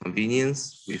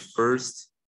convenience, we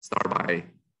first start by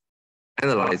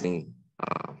analyzing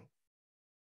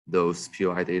those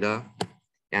POI data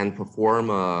and perform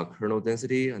a kernel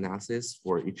density analysis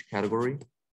for each category.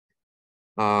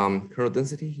 Kernel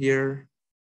density here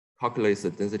calculates the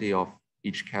density of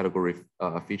each category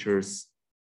features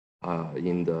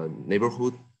in the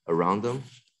neighborhood around them.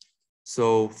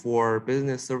 So for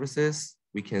business services,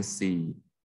 we can see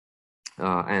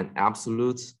an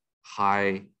absolute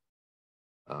high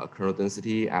kernel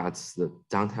density at the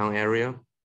downtown area.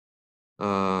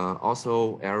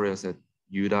 Also areas at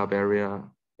UW area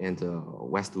and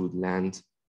Westwood Land,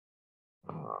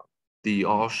 they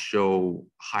all show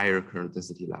higher kernel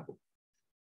density level.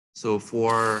 So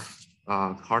for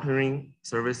catering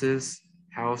services,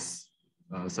 health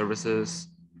services,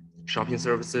 shopping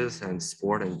services, and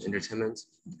sport and entertainment,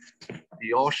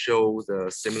 they all show the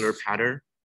similar pattern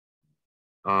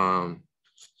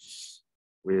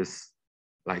with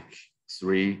like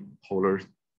 3 polars.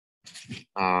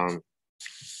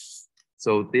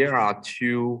 So there are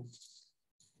 2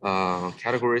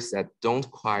 categories that don't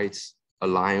quite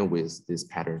align with this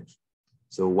pattern.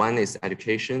 So one is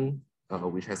education,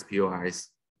 which has POIs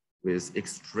with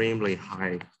extremely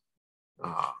high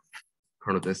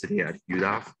kernel density at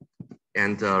UW,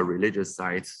 and religious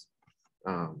sites,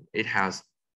 it has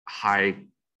high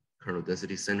kernel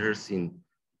density centers in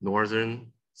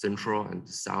northern, central, and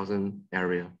southern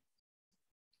area.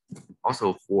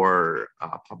 Also for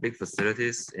public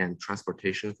facilities and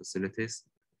transportation facilities,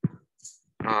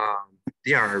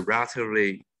 they are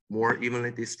relatively more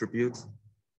evenly distributed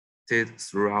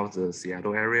throughout the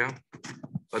Seattle area,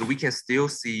 but we can still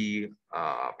see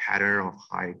a pattern of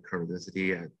high kernel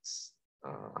density at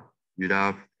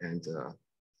UW and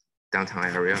downtown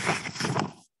area.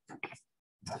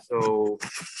 So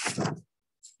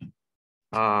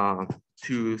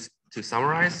to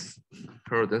summarize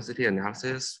kernel density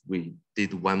analysis, we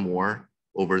did one more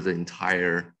over the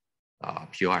entire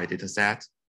POI data set.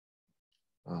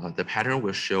 The pattern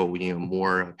will show in a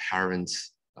more apparent,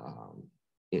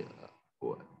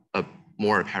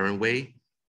 way.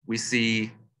 We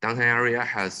see downtown area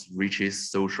has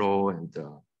riches social and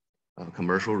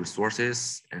commercial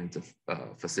resources and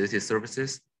facility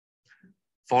services,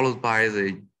 followed by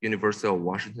the University of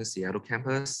Washington Seattle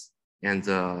campus and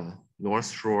the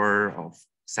North Shore of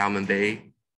Salmon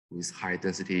Bay with high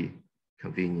density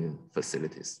convenient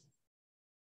facilities.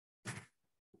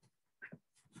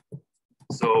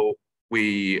 So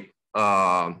we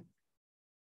also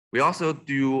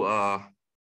do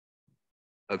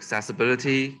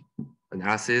accessibility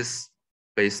analysis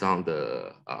based on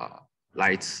the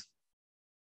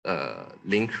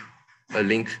link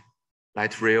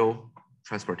light rail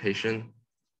transportation.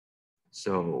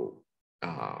 So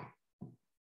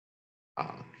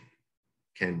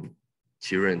can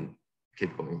Chiran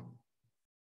keep going?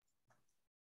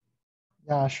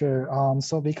 Yeah, sure.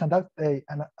 So we conduct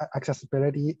an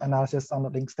accessibility analysis on the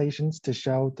link stations to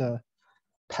show the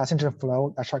passenger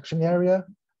flow attraction area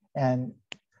and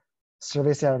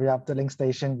service area of the link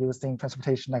station using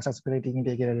transportation accessibility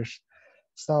indicators.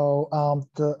 So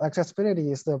the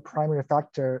accessibility is the primary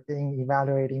factor in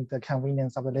evaluating the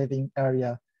convenience of the living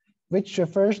area, which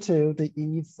refers to the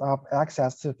ease of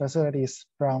access to facilities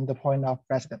from the point of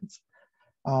residence.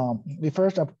 We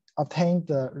first obtained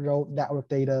the road network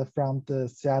data from the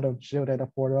Seattle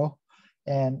Geodata portal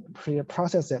and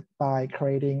pre-process it by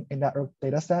creating a network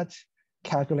data set,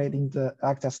 calculating the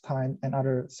access time and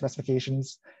other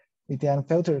specifications. We then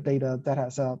filter data that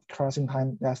has a crossing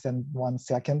time less than 1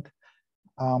 second.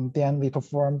 Then we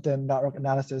perform the network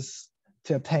analysis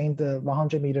to obtain the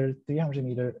 100 meter, 300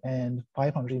 meter, and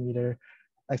 500 meter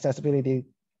accessibility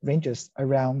ranges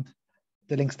around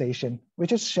the link station,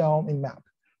 which is shown in map.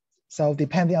 So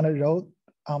depending on the road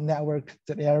network,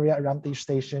 the area around each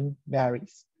station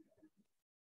varies.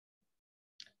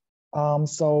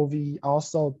 So we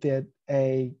also did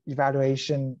a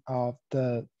evaluation of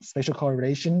the spatial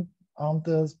correlation on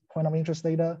the point of interest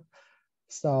data.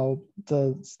 So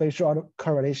the spatial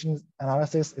correlation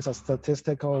analysis is a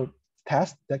statistical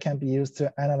test that can be used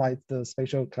to analyze the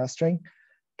spatial clustering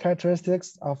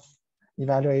characteristics of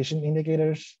evaluation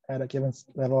indicators at a given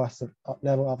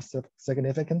level of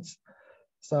significance.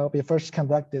 So we first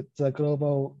conducted the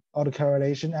global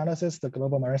autocorrelation analysis, the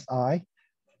global -I,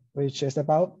 which is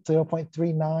about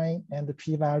 0.39 and the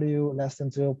p-value less than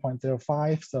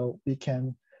 0.05. So we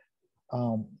can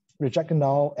reject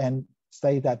null and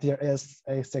say that there is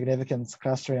a significant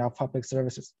clustering of public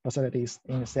services facilities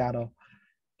in Seattle.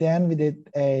 Then we did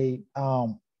a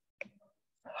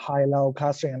high-low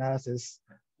clustering analysis,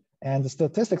 and the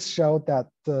statistics showed that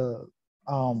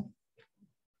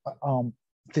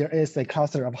there is a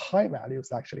cluster of high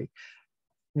values actually.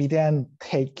 We then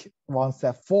take one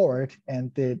step forward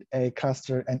and did a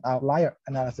cluster and outlier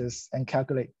analysis and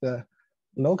calculate the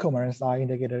local -I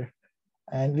indicator.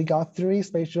 And we got 3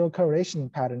 spatial correlation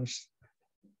patterns: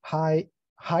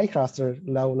 high cluster,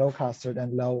 low cluster,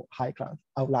 and low high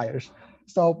outliers.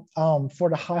 So for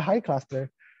the high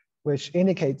cluster, which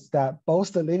indicates that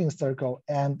both the living circle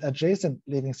and adjacent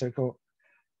living circle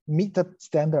meet the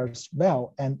standards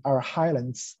well and are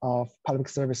highlands of public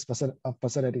service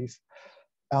facilities.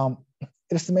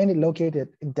 It is mainly located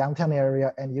in downtown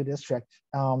area and U district.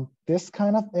 This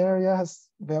kind of area has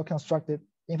well-constructed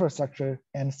infrastructure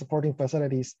and supporting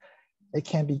facilities. It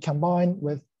can be combined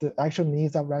with the actual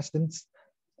needs of residents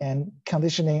and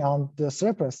conditioning on the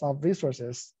surplus of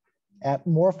resources at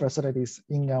more facilities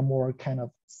in a more kind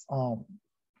of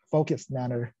focused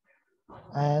manner.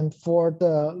 And for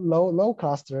the low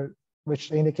cluster,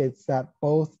 which indicates that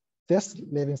both this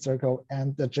living circle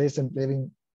and the adjacent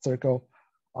living circle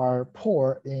are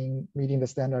poor in meeting the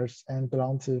standards and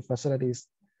belong to facilities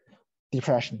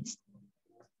depressions.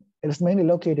 It is mainly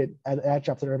located at the edge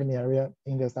of the urban area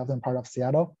in the southern part of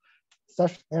Seattle.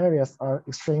 Such areas are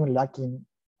extremely lacking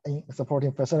in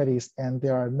supporting facilities, and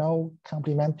there are no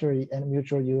complementary and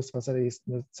mutual use facilities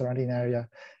in the surrounding area.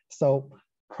 So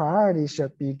priority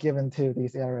should be given to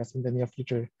these areas in the near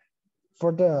future.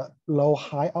 For the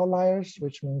low-high outliers,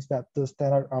 which means that the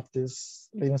standard of this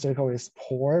living circle is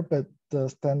poor, but the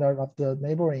standard of the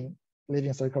neighboring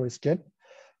living circle is good.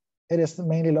 It is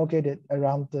mainly located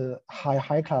around the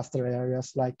high cluster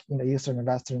areas, like in the eastern and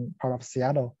western part of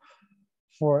Seattle.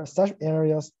 For such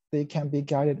areas, they can be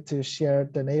guided to share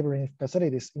the neighboring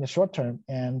facilities in the short term,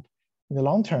 and in the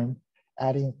long term,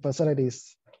 adding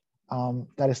facilities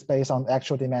that is based on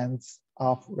actual demands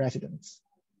of residents.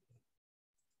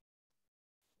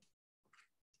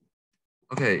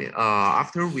 Okay,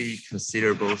 after we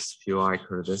consider both POI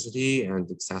chronicity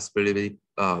and accessibility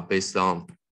based on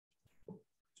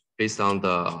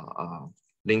the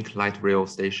linked light rail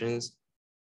stations,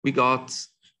 we got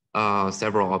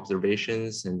several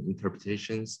observations and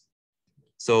interpretations.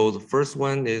 So the first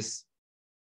one is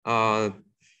the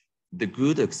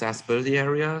good accessibility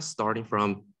area starting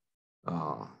from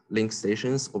link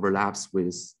stations overlaps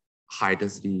with high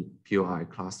density POI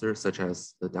clusters such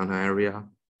as the downtown area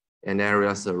and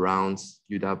areas around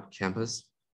UW campus.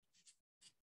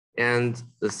 And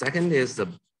the second is the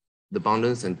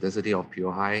abundance and density of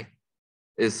POI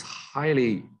is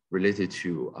highly related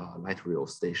to light rail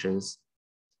stations.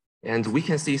 And we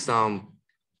can see some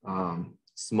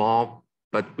small,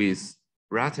 but with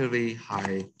relatively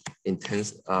high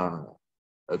intense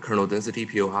kernel density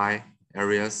POI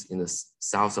areas in the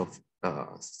south of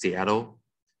Seattle,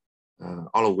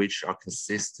 all of which are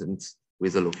consistent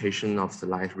with the location of the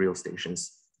light rail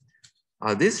stations.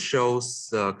 This shows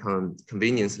the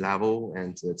convenience level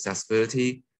and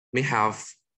accessibility may have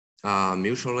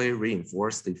mutually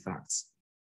reinforced effects.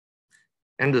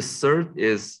 And the third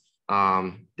is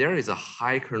there is a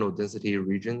high kernel density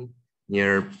region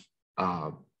near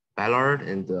Ballard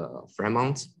and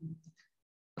Fremont.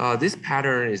 This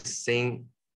pattern is seen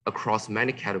across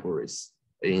many categories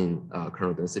in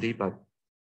kernel density, but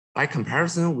by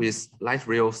comparison with light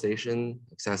rail station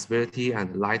accessibility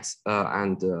and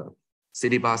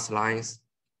city bus lines,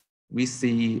 we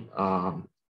see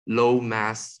low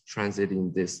mass transit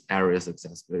in this area's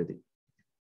accessibility.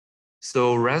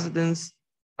 So residents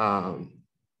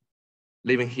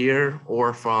living here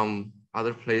or from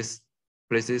other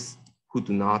places who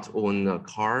do not own a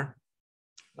car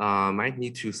might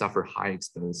need to suffer high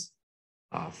expense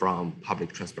from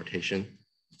public transportation.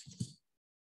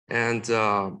 And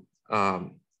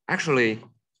actually,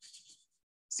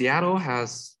 Seattle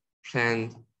has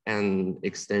planned an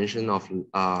extension of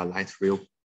light rail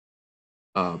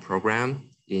program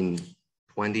in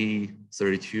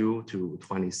 2032 to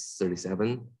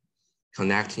 2037,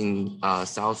 connecting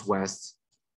Southwest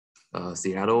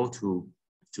Seattle to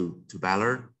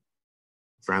Ballard,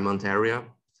 Fremont area.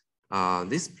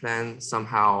 This plan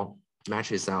somehow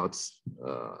matches out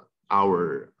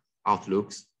our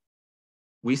outlooks.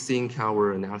 We think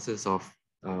our analysis of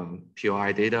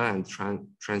POI data and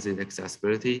transit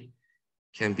accessibility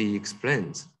can be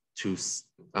explained to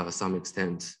some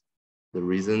extent the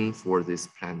reason for this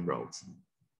planned route.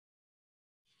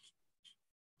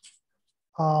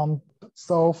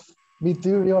 So we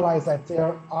do realize that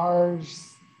there are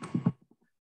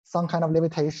some kind of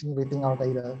limitation within our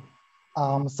data.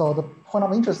 So the point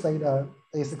of interest data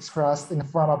is expressed in the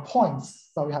form of points.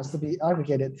 So it has to be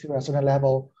aggregated to a certain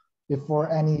level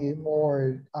before any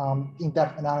more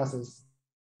in-depth analysis.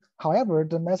 However,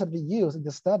 the method we use in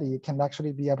the study can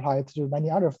actually be applied to many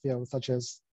other fields, such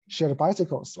as shared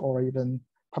bicycles or even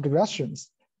public restrooms.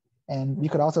 And we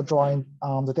could also join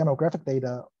the demographic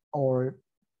data or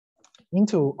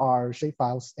into our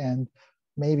shapefiles and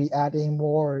maybe adding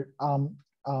more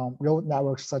road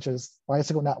networks such as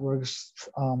bicycle networks,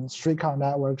 streetcar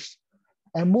networks,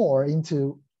 and more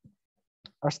into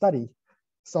our study.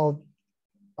 So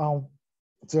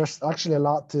there's actually a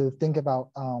lot to think about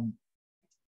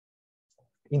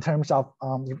in terms of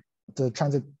the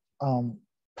transit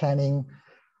planning,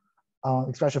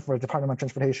 especially for the Department of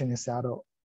Transportation in Seattle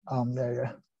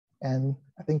area. And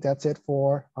I think that's it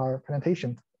for our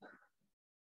presentation.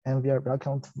 And we are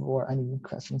welcome for any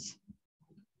questions.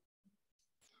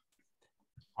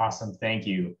 Awesome, thank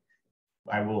you.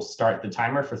 I will start the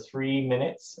timer for 3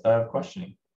 minutes of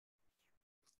questioning.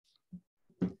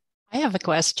 I have a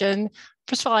question.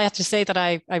 First of all, I have to say that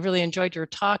I really enjoyed your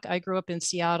talk. I grew up in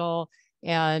Seattle,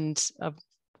 and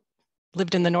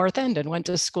lived in the North End and went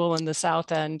to school in the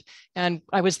South End. And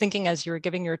I was thinking as you were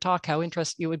giving your talk, how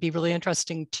interesting it would be really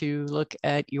interesting to look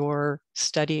at your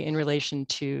study in relation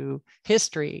to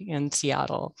history in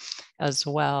Seattle as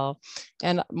well.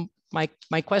 And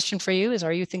my question for you is,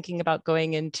 are you thinking about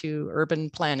going into urban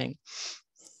planning?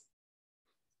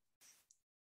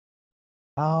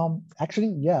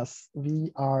 Actually, yes,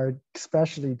 we are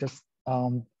especially just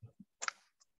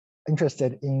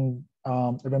interested in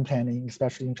urban planning,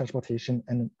 especially in transportation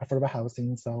and affordable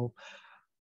housing. So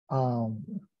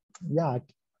yeah,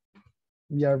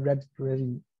 we are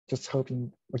really just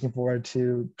looking forward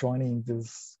to joining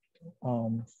this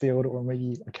field or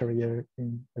maybe a career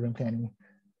in urban planning.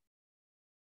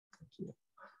 Thank you.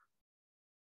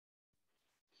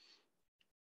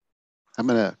 I'm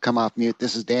going to come off mute.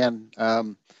 This is Dan.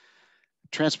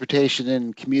 Transportation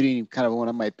and commuting, kind of one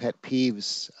of my pet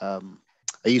peeves.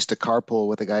 I used to carpool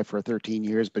with a guy for 13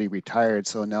 years, but he retired.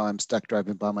 So now I'm stuck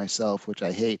driving by myself, which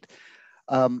I hate.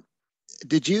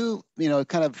 Did you,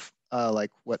 kind of like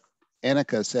what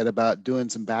Annika said about doing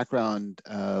some background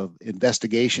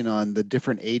investigation on the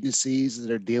different agencies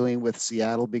that are dealing with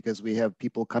Seattle, because we have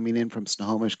people coming in from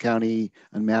Snohomish County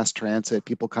on mass transit,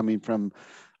 people coming from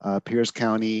Pierce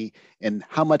County, and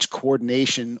how much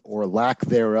coordination or lack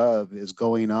thereof is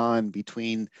going on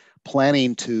between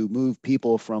planning to move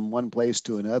people from one place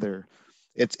to another.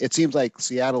 It seems like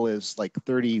Seattle is like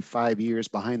 35 years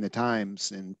behind the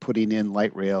times in putting in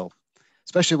light rail,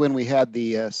 especially when we had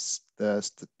the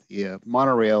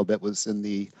monorail that was in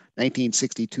the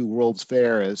 1962 World's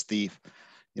Fair as the,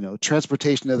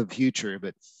 transportation of the future.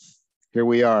 But here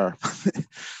we are.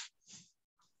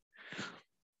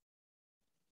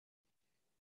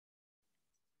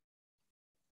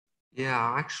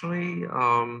 Yeah, actually,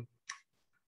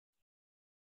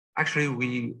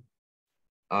 we,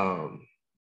 I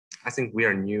think we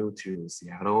are new to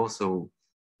Seattle, so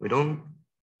we don't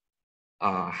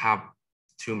have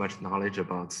too much knowledge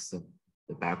about the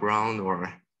background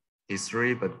or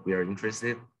history, but we are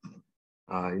interested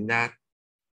in that.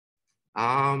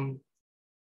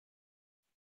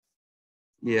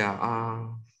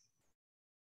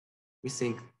 We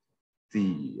think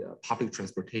the public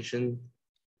transportation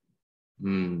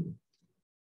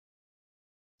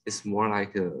is more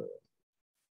like an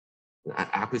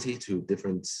equity to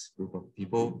different group of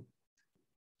people.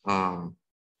 Yeah,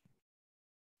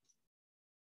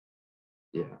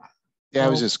 I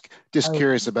was just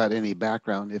curious about any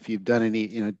background, if you've done any,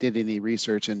 did any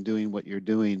research in doing what you're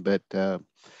doing, but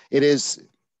it is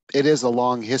a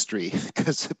long history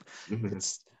because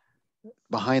it's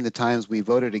behind the times. We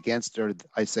voted against, or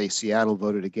I say Seattle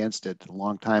voted against it a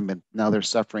long time, and now they're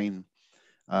suffering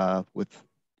with,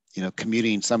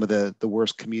 commuting, some of the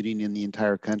worst commuting in the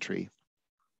entire country.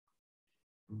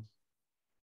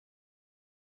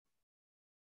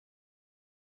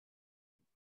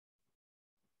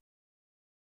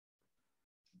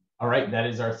 All right, that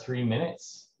is our 3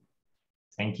 minutes.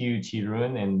 Thank you,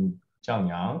 Qirun and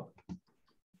Zhengyang.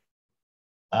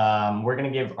 We're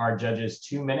going to give our judges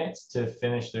 2 minutes to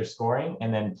finish their scoring,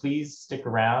 and then please stick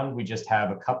around. We just have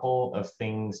a couple of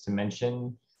things to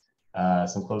mention,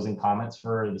 some closing comments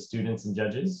for the students and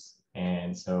judges.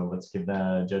 And so let's give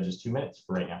the judges 2 minutes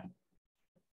for right now.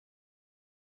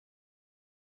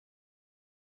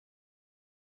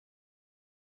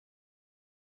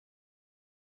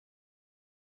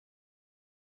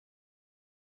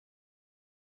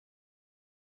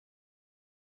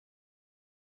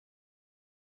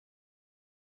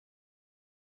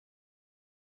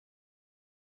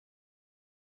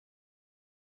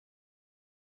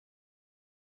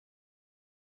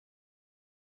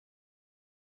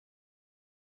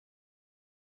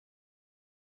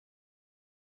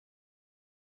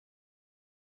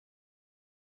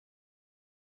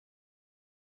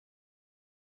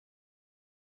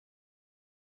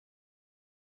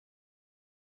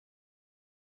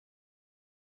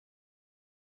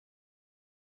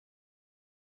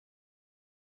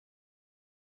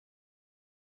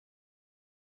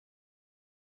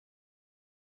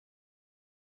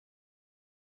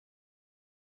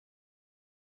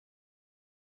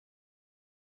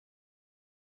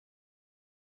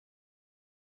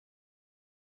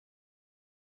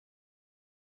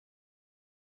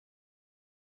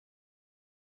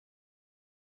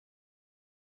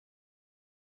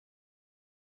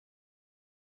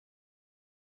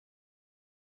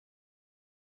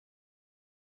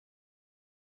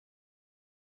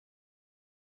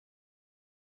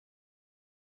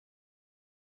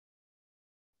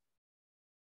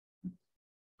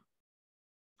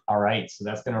 All right, so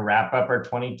that's going to wrap up our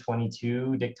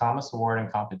 2022 Dick Thomas Award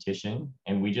and competition.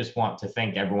 And we just want to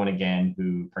thank everyone again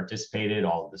who participated,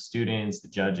 all of the students, the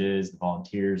judges, the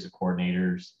volunteers, the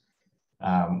coordinators.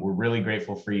 We're really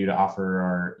grateful for you to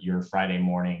offer your Friday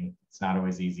morning. It's not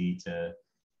always easy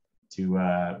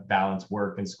to balance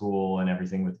work and school and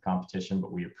everything with the competition,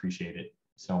 but we appreciate it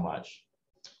so much.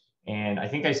 And I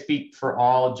think I speak for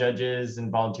all judges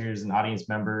and volunteers and audience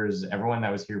members, everyone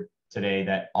that was here today,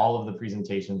 that all of the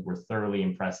presentations were thoroughly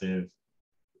impressive.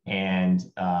 And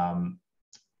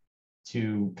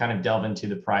to kind of delve into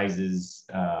the prizes,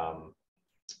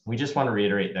 we just want to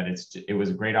reiterate that it was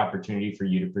a great opportunity for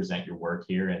you to present your work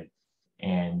here,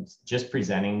 and just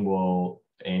presenting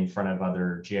in front of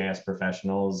other GIS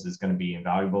professionals is going to be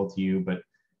invaluable to you, but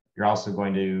you're also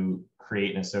going to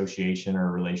create an association or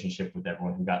a relationship with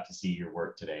everyone who got to see your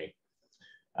work today.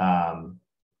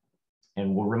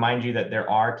 And we'll remind you that there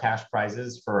are cash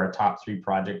prizes for our top 3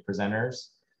 project presenters,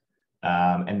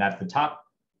 and that the top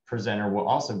presenter will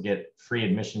also get free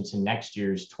admission to next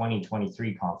year's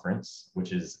 2023 conference,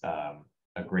 which is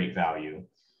a great value.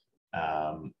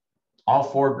 All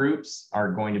 4 groups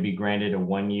are going to be granted a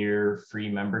 1-year free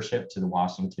membership to the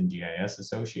Washington GIS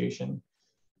Association.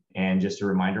 And just a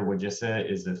reminder,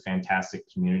 WAGISA is a fantastic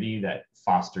community that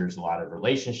fosters a lot of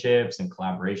relationships and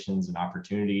collaborations and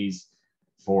opportunities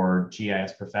for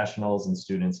GIS professionals and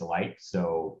students alike.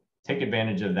 So take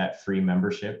advantage of that free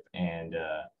membership, and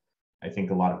I think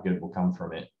a lot of good will come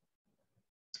from it.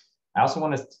 I also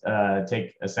want to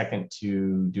take a second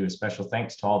to do a special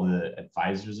thanks to all the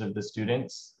advisors of the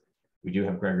students. We do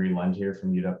have Gregory Lund here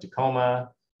from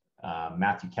UW-Tacoma,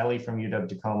 Matthew Kelly from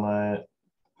UW-Tacoma,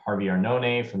 Harvey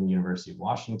Arnone from the University of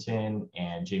Washington,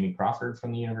 and Jamie Crawford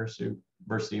from the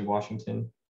University of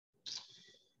Washington.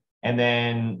 And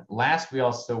then last, we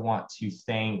also want to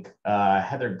thank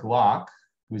Heather Glock,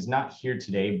 who's not here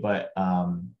today, but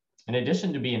in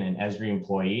addition to being an Esri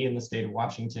employee in the state of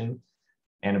Washington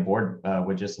and a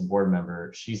WAGISA board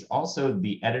member, she's also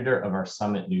the editor of our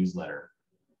Summit newsletter.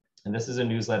 And this is a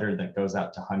newsletter that goes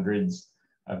out to hundreds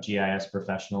of GIS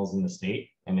professionals in the state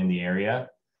and in the area.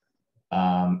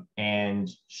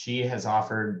 And she has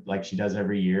offered, like she does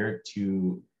every year,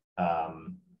 to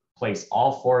place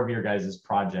all 4 of your guys'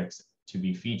 projects to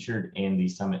be featured in the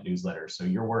Summit newsletter. So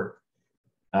your work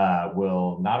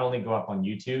will not only go up on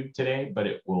YouTube today, but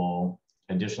it will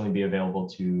additionally be available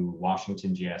to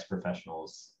Washington GIS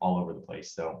professionals all over the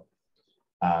place. So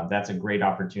that's a great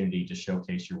opportunity to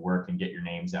showcase your work and get your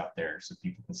names out there so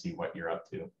people can see what you're up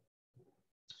to.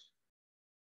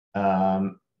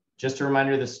 Just a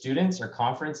reminder, the students, our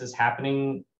conference is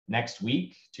happening next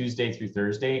week, Tuesday through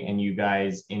Thursday, and you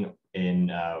guys in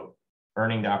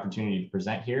earning the opportunity to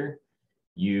present here,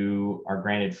 you are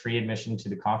granted free admission to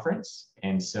the conference.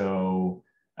 And so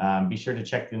be sure to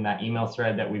check in that email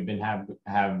thread that we've been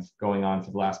have going on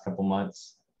for the last couple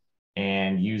months,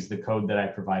 and use the code that I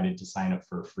provided to sign up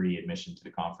for free admission to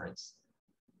the conference.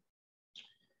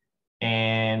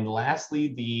 And lastly,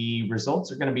 the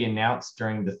results are going to be announced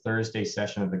during the Thursday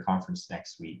session of the conference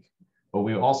next week, but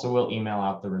we also will email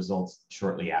out the results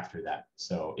shortly after that.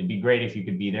 So it'd be great if you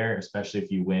could be there, especially if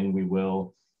you win. We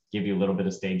will give you a little bit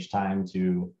of stage time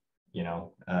to,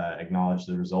 acknowledge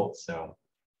the results. So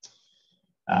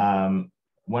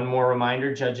one more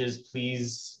reminder, judges,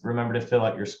 please remember to fill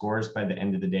out your scores by the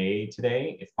end of the day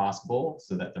today, if possible,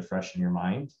 so that they're fresh in your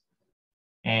mind.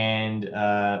 And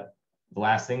the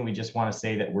last thing, we just want to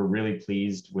say that we're really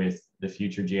pleased with the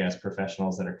future GIS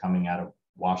professionals that are coming out of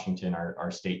Washington,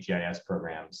 our state GIS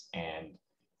programs. And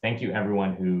thank you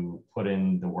everyone who put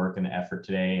in the work and the effort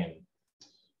today. And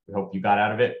we hope you got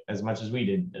out of it as much as we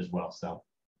did as well. So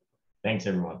thanks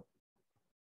everyone.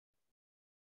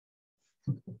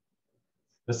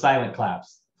 The silent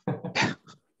claps.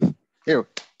 Here.